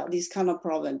as this kind of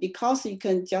problem, because you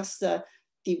can just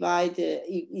divide,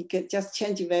 you can just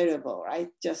change the variable, right?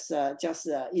 Just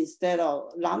instead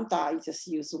of lambda, you just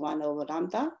use 1 over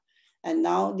lambda. And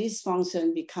now this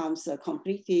function becomes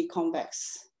completely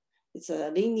convex. It's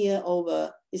a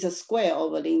it's a square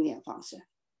over linear function.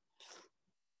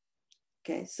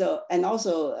 Okay, so, and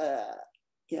also,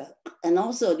 yeah, and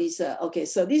also this, okay,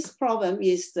 so this problem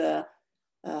is the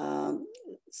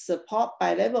support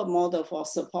bilevel model for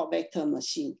support vector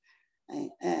machine.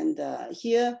 And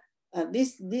here,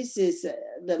 this is,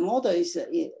 the model is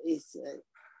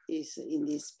in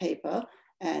this paper,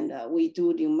 and we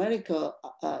do numerical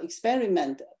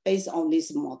experiment based on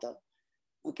this model.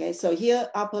 Okay, so here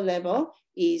upper level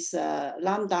is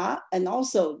lambda, and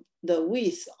also the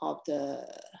width of the,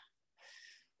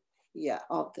 yeah,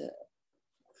 of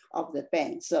the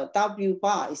band. So W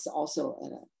bar is also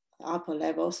at upper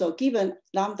level. So given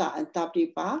lambda and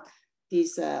W bar,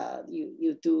 this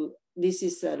this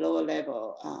is a lower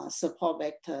level support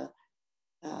vector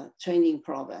training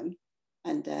problem,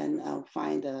 and then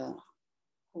find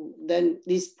then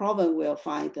this problem will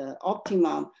find the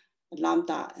optimum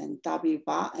lambda and W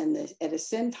bar, and at the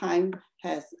same time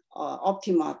has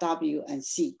optimal W and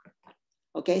C.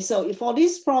 Okay, so for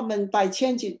this problem, by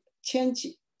changing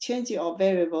of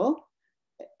variable,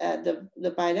 the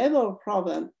bilevel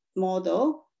problem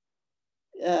model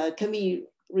can be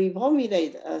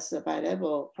reformulated as a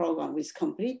bilevel program with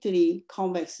completely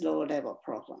convex lower level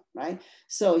program, right?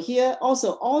 So here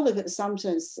also all the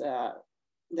assumptions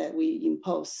that we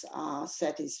impose are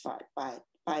satisfied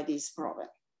by this problem.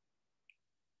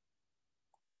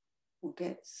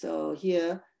 Okay, so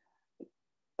here,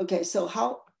 okay, so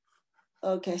how?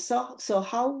 Okay, so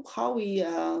how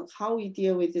we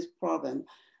deal with this problem?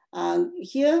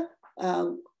 Here,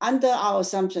 under our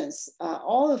assumptions,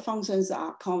 all the functions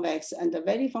are convex, and the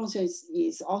value function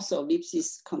is also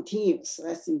ellipsis continuous.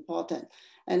 That's important.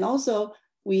 And also,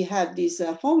 we have this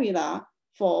formula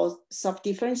for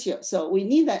subdifferential. So we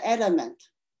need an element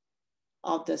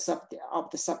of the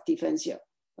subdifferential.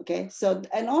 Okay. So,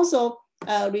 and also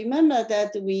remember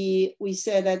that we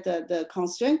said that the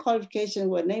constraint qualification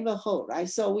will never hold, right?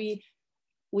 So we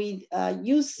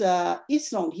use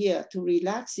epsilon here to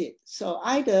relax it. So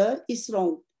either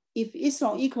epsilon, if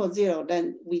epsilon equals 0,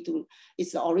 then we do,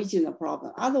 it's the original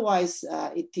problem. Otherwise,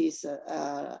 it is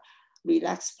a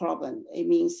relaxed problem. It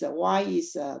means Y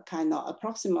is a kind of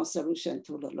approximate solution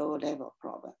to the lower level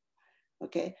problem.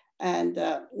 Okay, and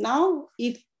now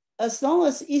as long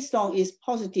as epsilon is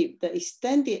positive, the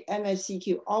extended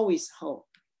MFCQ always hold.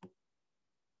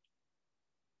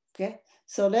 Okay,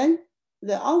 So then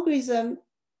the algorithm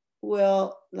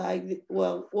will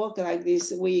work like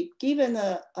this. We given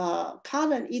a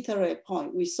current iterate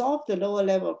point, we solve the lower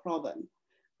level problem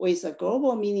with a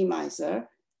global minimizer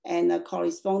and a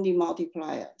corresponding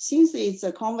multiplier. Since it's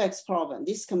a convex problem,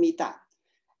 this can be done.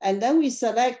 And then we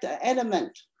select an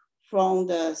element from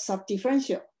the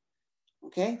subdifferential.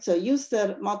 Okay, so use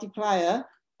the multiplier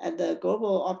at the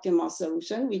global optimal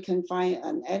solution. We can find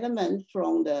an element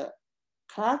from the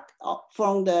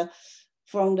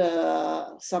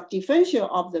subdifferential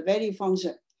of the value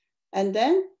function. And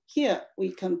then here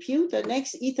we compute the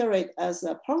next iterate as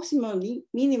a proximal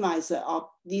minimizer of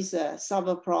this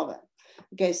solver problem.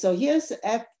 Okay, so here's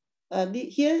F,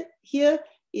 here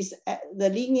is the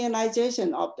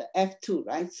linearization of the F2,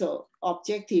 right? So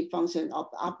objective function of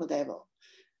the upper level,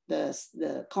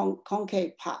 the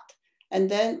concave part. And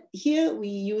then here we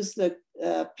use the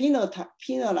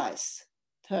penalized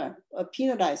term, a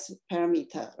penalized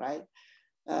parameter, right?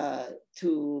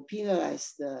 To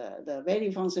penalize the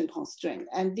value function constraint.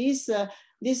 And this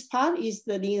part is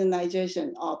the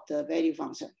linearization of the value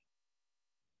function.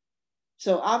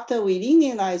 So after we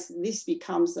linearize, this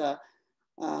becomes a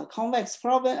convex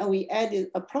problem, and we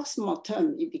added a proximal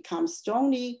term, it becomes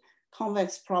strongly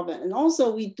convex problem. And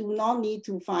also we do not need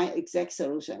to find exact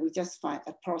solution, we just find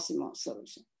a proximal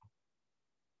solution.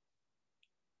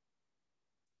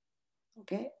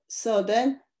 Okay, so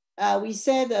then we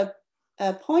said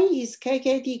a point is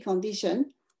KKT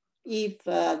condition if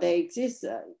there exists,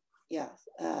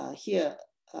 here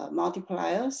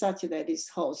multiplier such that it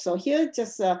holds. So here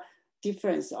just a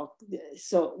difference of,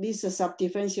 so these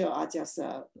subdifferential are just,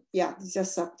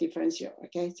 just subdifferential,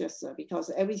 okay? Just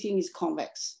because everything is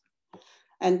convex.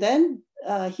 And then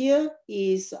here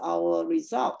is our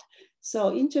result.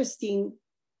 So interesting,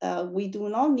 we do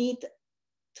not need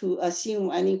to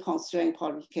assume any constraint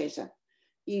qualification.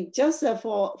 You just at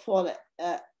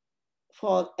the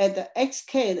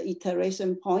xk, the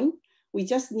iteration point, we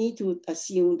just need to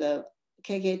assume the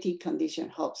KKT condition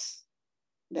holds.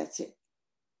 That's it.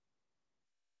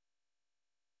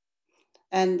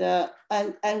 And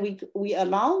we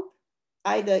allow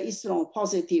either epsilon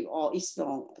positive or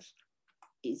epsilon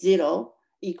 0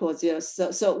 equals 0.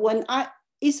 So when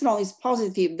epsilon is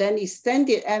positive, then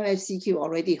extended MFCQ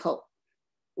already hold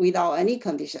without any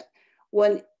condition.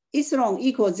 When epsilon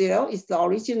equals 0 is the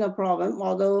original problem,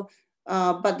 although,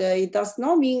 but it does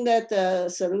not mean that the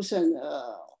solution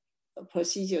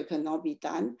procedure cannot be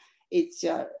done. It's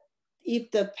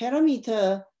if the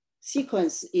parameter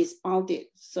sequence is bounded,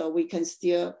 so we can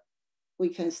still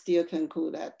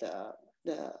conclude that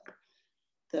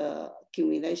the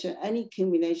accumulation, any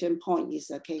accumulation point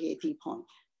is a KKT point.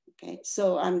 Okay,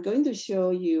 so I'm going to show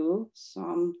you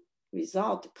some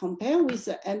result compared with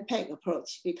the MPEG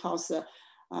approach, because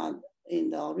in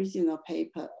the original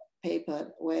paper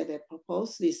where they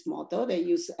proposed this model, they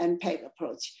use MPEG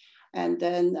approach. And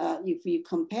then if you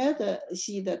compare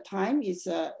see the time is,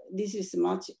 this is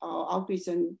much, our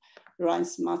algorithm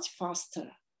runs much faster.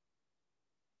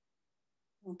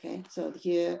 Okay, so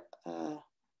here,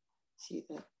 see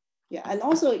the, and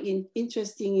also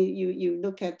interesting, you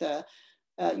look at the,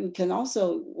 you can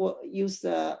also use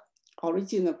the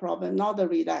original problem, not the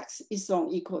relaxed,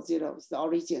 epsilon equals 0 is the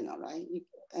original, right?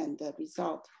 And the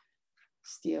result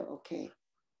still okay,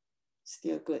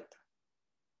 still good.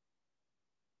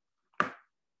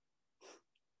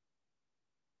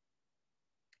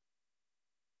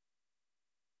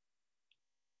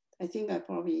 I think I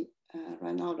probably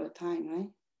ran out of time, right?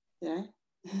 Yeah.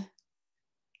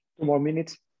 2 more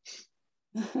minutes.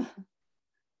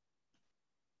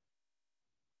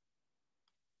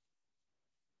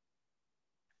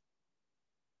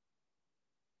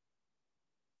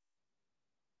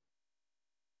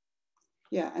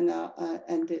 Yeah, and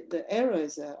the error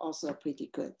is also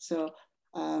pretty good. So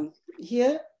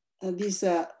here, this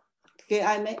okay,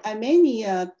 I mainly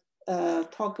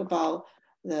talk about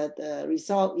the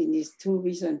result in these 2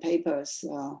 recent papers.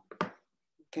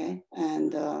 Okay,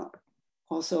 and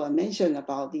also I mentioned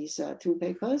about these 2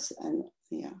 papers, and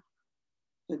yeah,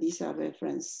 so these are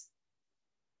reference.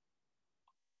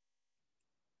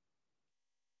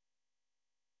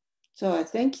 So I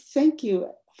thank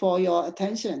you for your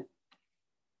attention.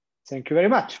 Thank you very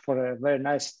much for a very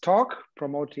nice talk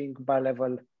promoting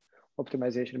bilevel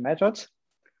optimization methods.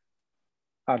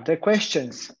 Are there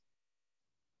questions?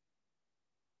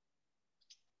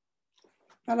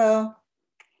 Hello.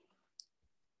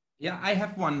 Yeah, I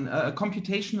have one, a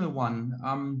computational one.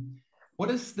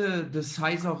 What is the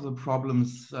size of the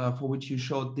problems for which you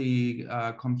showed the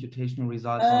computational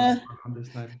results on this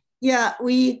slide? Yeah,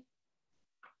 we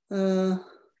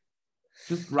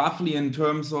Just roughly in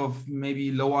terms of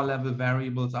maybe lower level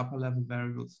variables, upper level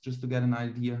variables, just to get an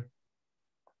idea.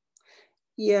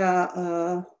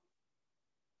 Yeah.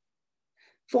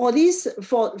 For this,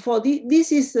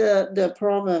 this is the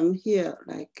problem here.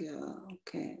 Like,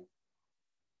 okay.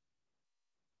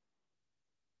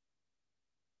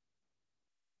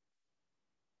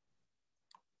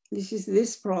 This is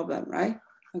this problem, right?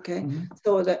 Okay. Mm-hmm.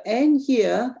 So the n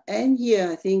here,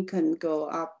 I think can go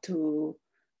up to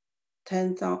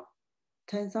 10,000.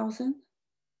 10,000.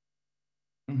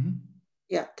 Mm-hmm.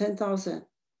 Yeah, 10,000,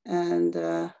 and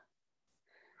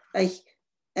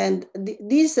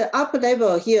this upper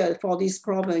level here for this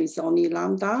problem is only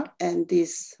lambda and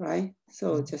this, right?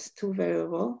 So mm-hmm. just two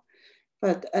variable,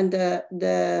 but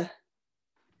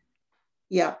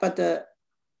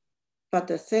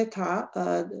the theta,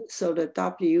 so the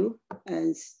W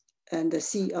and the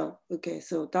C, okay,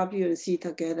 so W and C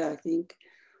together, I think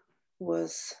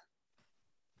was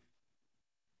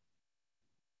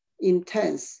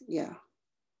intense, yeah.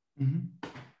 Mm-hmm.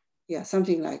 Yeah,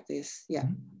 something like this, yeah.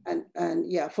 Mm-hmm.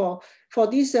 And yeah, for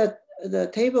this, the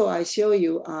table I show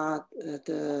you are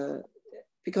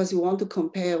because you want to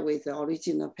compare with the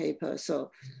original paper,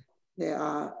 so they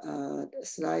are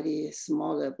slightly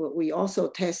smaller, but we also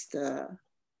test 2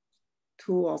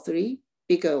 or 3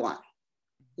 bigger one.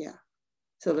 Yeah.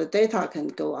 So the data can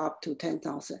go up to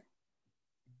 10,000.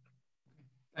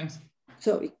 Thanks.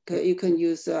 So you can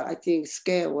use, I think,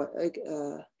 scale,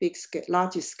 big scale,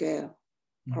 large scale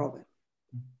problem.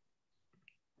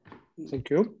 Thank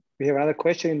you. We have another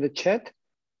question in the chat.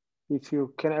 If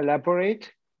you can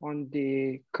elaborate on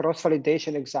the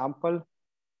cross-validation example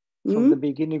from the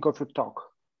beginning of your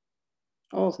talk.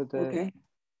 Oh, so okay.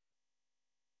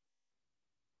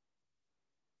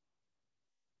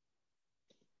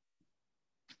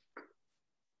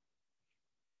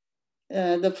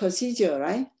 The procedure,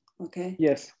 right? Okay.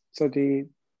 Yes. So the.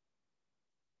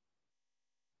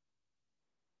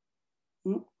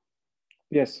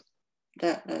 Yes.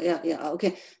 Yeah.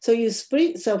 Okay. So you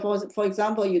split. So for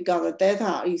example, you got the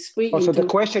data. You split. Also, the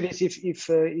question is if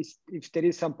there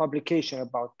is some publication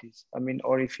about this. I mean,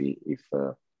 or if.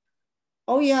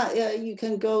 Oh yeah. You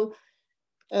can go.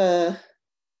 If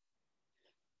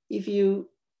you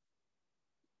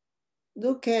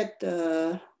look at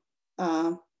the.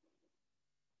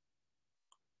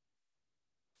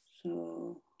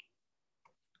 So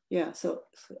yeah. So.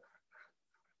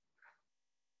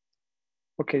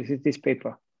 Okay, this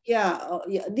paper. Yeah,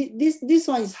 yeah. This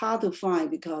one is hard to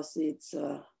find because it's.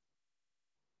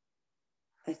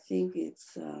 I think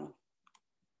it's a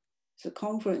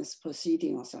conference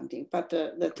proceeding or something. But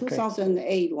the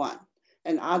 2008 one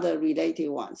and other related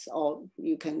ones, or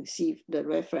you can see the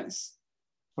reference.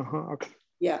 Okay.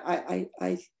 Yeah, I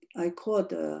caught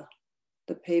the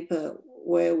paper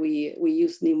where we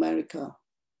use numerical,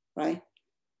 right?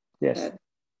 Yes.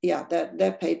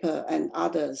 That paper and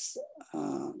others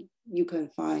you can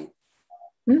find.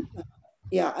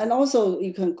 Yeah, and also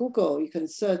you can Google, you can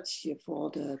search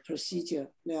for the procedure.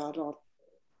 There are a lot.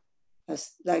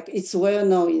 Like it's well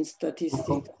known in statistics,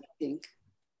 I think.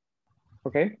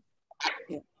 Okay.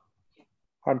 Yeah.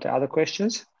 Are there other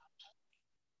questions?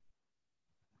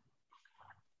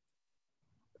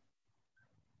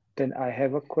 Then I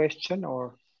have a question,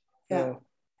 or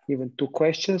even 2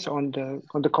 questions on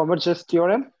the convergence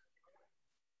theorem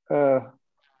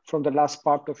from the last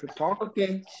part of your talk.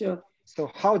 Okay, sure. So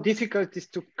how difficult is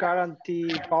to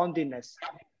guarantee boundiness?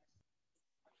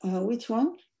 Which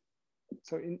one?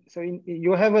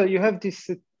 You have this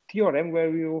theorem where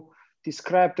you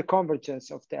describe the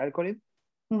convergence of the algorithm.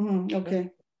 Mm-hmm,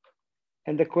 okay.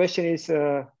 And the question is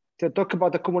to talk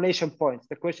about the accumulation points.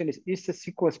 The question is the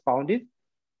sequence bounded?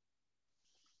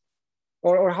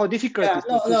 Or how difficult is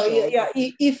to show? Yeah.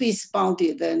 If it's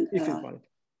bounded, then if it's bounded.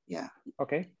 Yeah.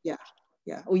 Okay. Yeah.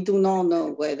 We do not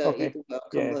know whether it will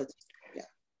converge. Yeah.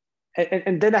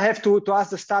 And then I have to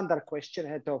ask the standard question.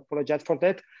 I had to apologize for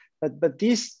that. But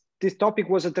this topic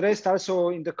was addressed also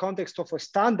in the context of a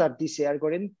standard DC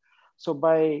algorithm. So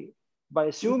by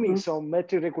assuming some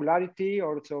metric regularity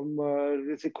or some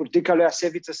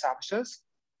Kurdyka-Leashevitz assumptions,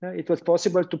 it was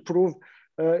possible to prove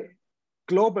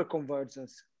global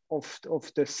convergence of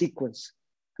the sequence.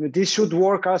 I mean, this should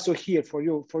work also here for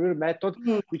your method,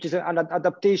 which is an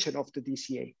adaptation of the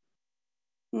DCA.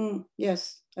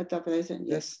 Yes, adaptation.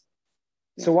 Yes.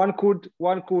 Yeah. So one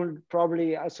could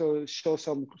probably also show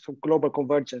some global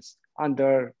convergence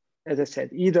under, as I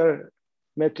said, either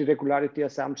metric regularity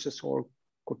assumptions or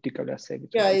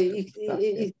Kurdyka-Leashevitz.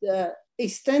 Yeah,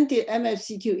 extended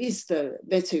MFCQ is the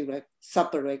metric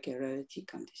subregularity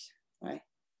condition, right?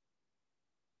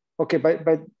 Okay,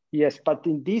 but Yes, but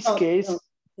in this case,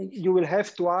 you will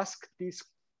have to ask this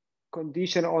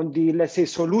condition on the, let's say,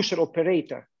 solution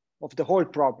operator of the whole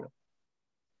problem.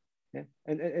 Yeah?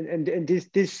 And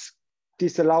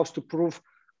this allows to prove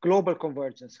global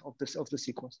convergence of the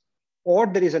sequence. Or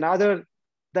there is another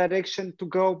direction to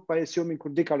go by assuming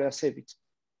Kurdyka-Loyasevich.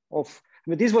 I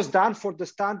mean, this was done for the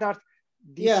standard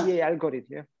DCA algorithm,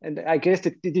 yeah? And I guess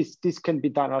that this can be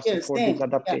done also for this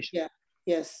adaptation.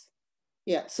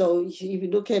 Yeah. So if you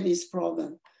look at this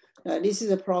problem, this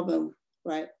is a problem,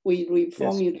 right? We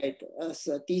reformulate as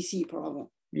a DC problem.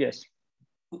 Yes.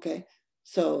 Okay.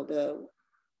 So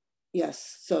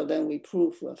so then we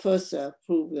prove first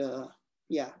prove the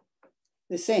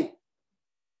same.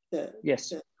 The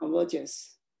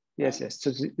convergence. Yes.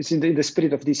 So it's in the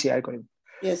spirit of DC algorithm.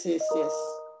 Yes.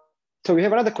 So we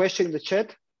have another question in the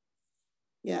chat.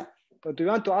 Yeah. But do you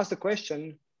want to ask the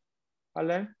question,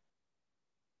 Alain?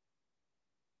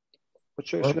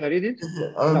 Should I read it?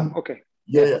 No? Okay.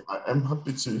 Yeah, I'm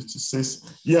happy to say.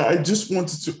 Yeah, I just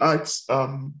wanted to ask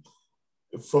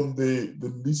from the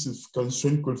list of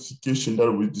constraint qualification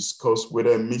that we discussed,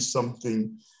 whether I missed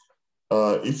something.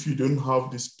 If you don't have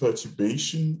this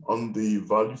perturbation on the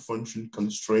value function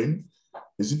constraint,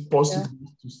 is it possible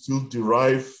to still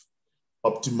derive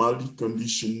optimality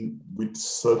condition with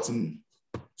certain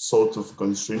sort of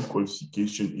constraint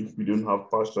qualification if we don't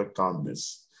have partial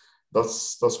calmness?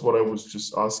 That's what I was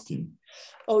just asking.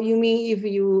 Oh, you mean if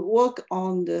you work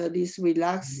on this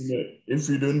relax? Yeah, if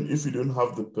you don't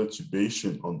have the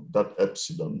perturbation on that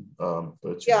epsilon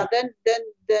perturbation. Yeah,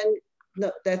 then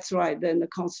no, that's right. Then the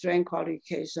constraint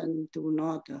qualification do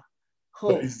not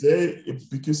hold. But is there,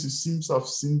 because it seems I've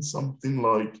seen something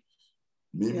like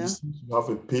maybe you have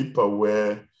a paper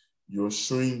where you're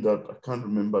showing that, I can't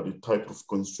remember the type of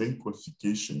constraint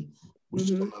qualification, which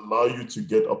can allow you to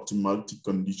get optimality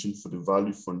condition for the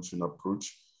value function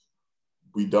approach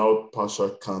without partial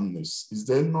calmness. Is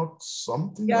there not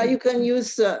something? Yeah, you can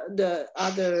use the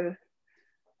other,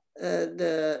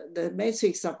 the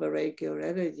matrix of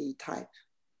irregularity type.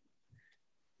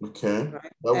 Okay.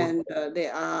 Right? And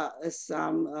there are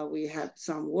some, we have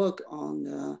some work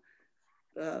on,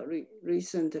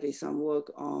 recently some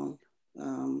work on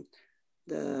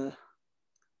the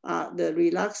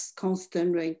relaxed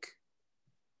constant rank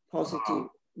positive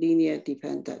linear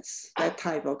dependence. That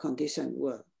type of condition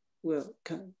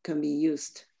can be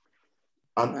used.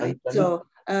 Right? So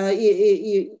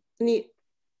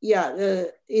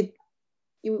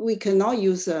we cannot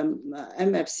use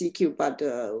MFCQ,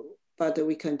 but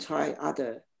we can try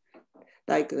other,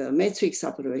 like the matrix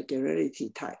of irregularity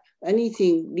type.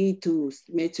 Anything lead to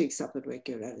matrix of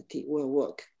irregularity will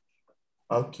work.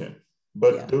 Okay,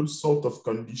 but those sort of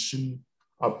conditions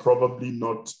are probably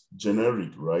not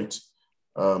generic, right?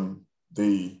 But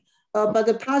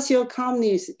the partial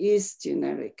calmness is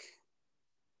generic.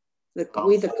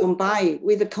 With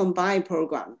the combined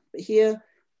program here,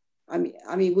 I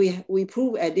mean, we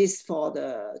prove at least for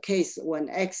the case when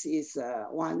X is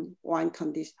one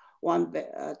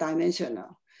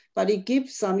dimensional, but it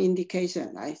gives some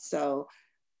indication, right? So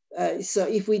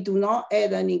if we do not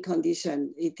add any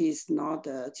condition, it is not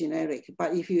generic.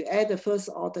 But if you add the first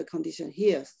order condition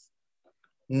here,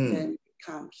 then it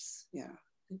comes,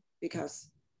 because.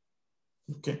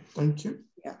 Okay, thank you.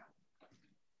 Yeah.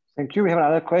 Thank you. We have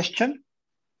another question.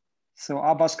 So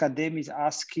Abbas Kadem is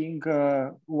asking,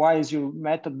 why is your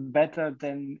method better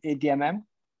than ADMM?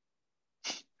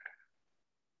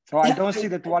 So I don't see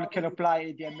that one can apply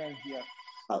ADMM here.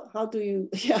 How do you,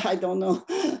 I don't know.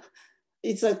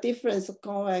 It's a difference of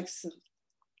convex.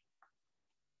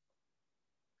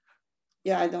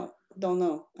 I don't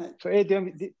know. So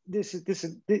ADM,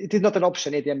 it is not an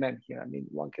option, ADMM here. I mean,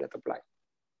 one cannot apply.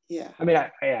 Yeah. I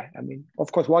mean,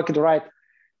 of course, one could write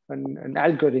an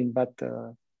algorithm, but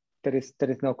there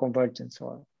is no convergence.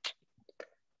 Or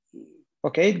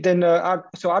okay, then are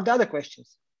there other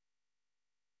questions?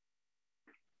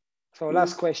 So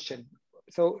last question.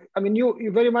 So I mean,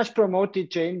 you very much promoted,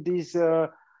 Jane, this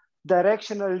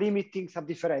directional limiting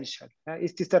subdifferential.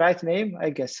 Is this the right name? I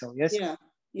guess so. Yes.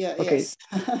 Yeah. Okay. Yes.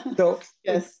 So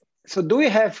yes. So do we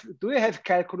have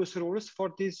calculus rules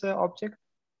for this object?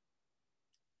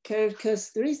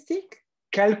 Characteristic?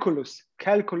 Calculus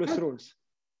rules.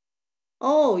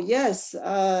 Oh yes,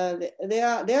 they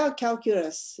are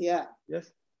calculus. Yeah.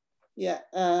 Yes. Yeah.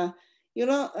 You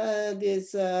know,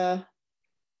 this.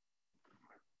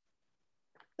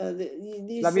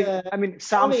 I mean,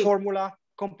 some formula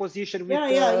composition with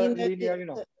linear. You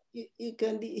know. You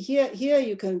can here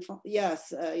you can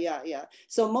yes yeah.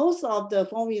 So most of the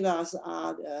formulas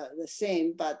are the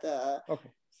same, but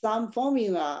some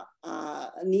formula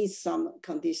needs some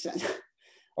condition.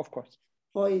 of course.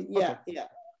 For yeah, Okay.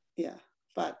 yeah,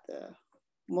 but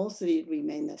mostly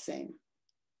remain the same.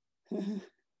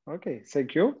 Okay,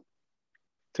 thank you.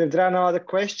 So if there are no other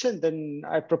questions, then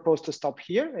I propose to stop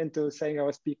here and to thank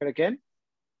our speaker again.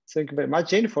 Thank you very much,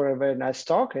 Jane, for a very nice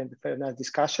talk and a very nice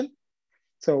discussion.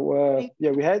 So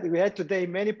yeah, we had today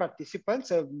many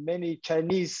participants, many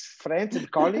Chinese friends and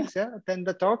colleagues attend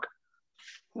the talk.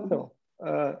 So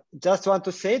just want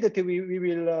to say that we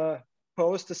will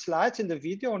post the slides in the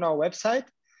video on our website,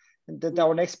 and that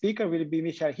our next speaker will be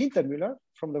Michael Hintermüller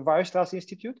from the Weierstrass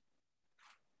Institute.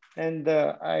 And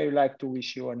I would like to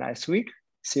wish you a nice week.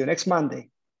 See you next Monday.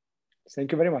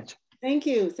 Thank you very much. Thank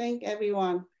you. Thank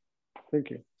everyone. Thank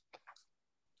you.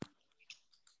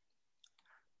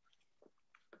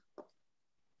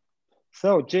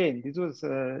 So Jane, this was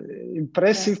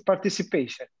impressive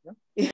participation. Yeah?